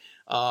there.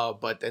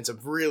 But some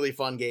really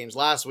fun games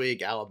last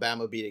week.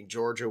 Alabama beating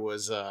Georgia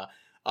was a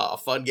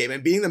fun game,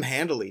 and beating them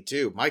handily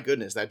too. My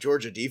goodness, that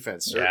Georgia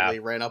defense certainly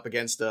ran up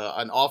against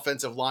an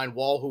offensive line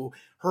wall who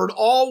heard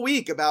all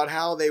week about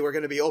how they were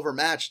going to be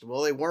overmatched.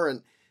 Well, they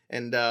weren't.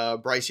 And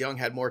Bryce Young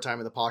had more time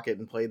in the pocket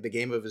and played the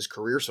game of his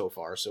career so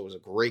far. So it was a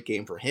great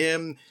game for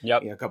him.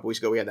 Yep. A couple weeks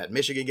ago, we had that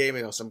Michigan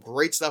game. Some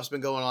great stuff's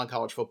been going on in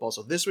college football.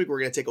 So this week, we're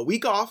going to take a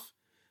week off,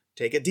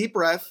 take a deep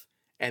breath,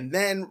 And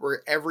then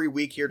every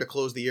week here to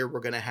close the year,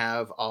 we're going to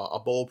have a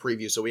bowl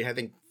preview. So we have, I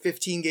think,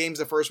 15 games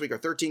the first week, or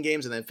 13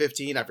 games, and then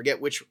 15. I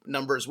forget which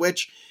number is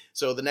which.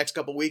 So the next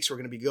couple weeks, we're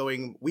going to be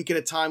going week at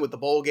a time with the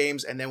bowl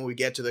games. And then when we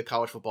get to the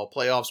college football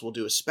playoffs, we'll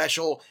do a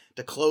special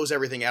to close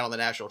everything out on the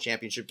national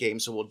championship game.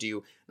 So we'll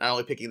do not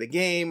only picking the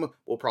game,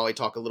 we'll probably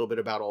talk a little bit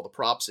about all the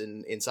props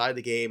inside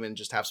the game and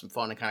just have some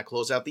fun and kind of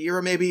close out the year,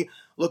 or maybe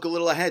look a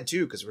little ahead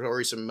too, because there's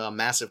already some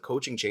massive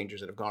coaching changes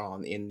that have gone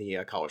on in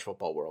the college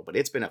football world. But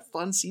it's been a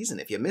fun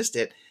season. If you missed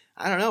it,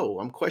 I don't know.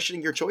 I'm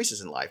questioning your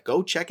choices in life.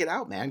 Go check it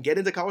out, man. Get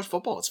into college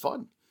football. It's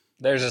fun.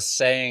 There's a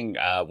saying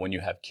when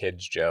you have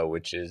kids, Joe,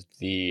 which is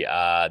the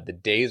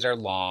days are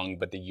long,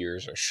 but the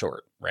years are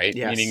short, right?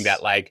 Yes. Meaning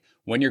that like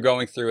when you're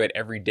going through it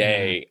every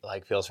day,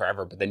 like feels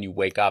forever, but then you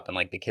wake up and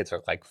like the kids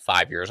are like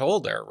 5 years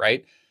older,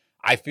 right?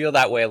 I feel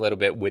that way a little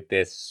bit with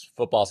this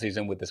football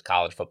season, with this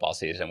college football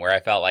season, where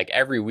I felt like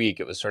every week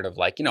it was sort of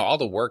like, all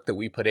the work that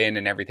we put in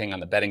and everything on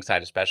the betting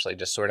side, especially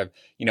just sort of,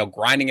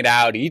 grinding it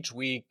out each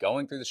week,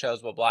 going through the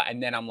shows, blah, blah.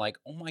 And then I'm like,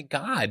 oh my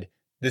God,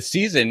 the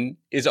season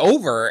is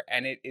over.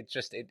 And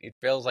it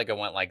feels like it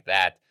went like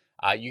that.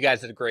 You guys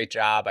did a great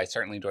job. I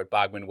certainly enjoyed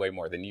Bogman way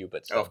more than you,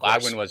 but still,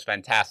 Bogman was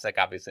fantastic,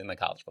 obviously, in the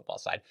college football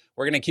side.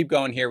 We're going to keep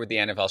going here with the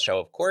NFL show,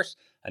 of course,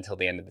 until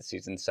the end of the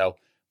season. So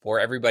for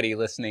everybody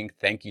listening,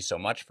 thank you so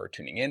much for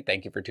tuning in.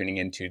 Thank you for tuning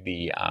in to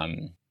the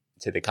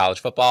college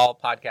football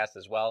podcast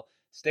as well.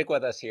 Stick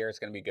with us here. It's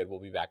going to be good. We'll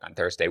be back on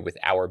Thursday with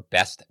our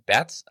best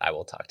bets. I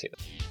will talk to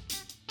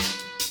you.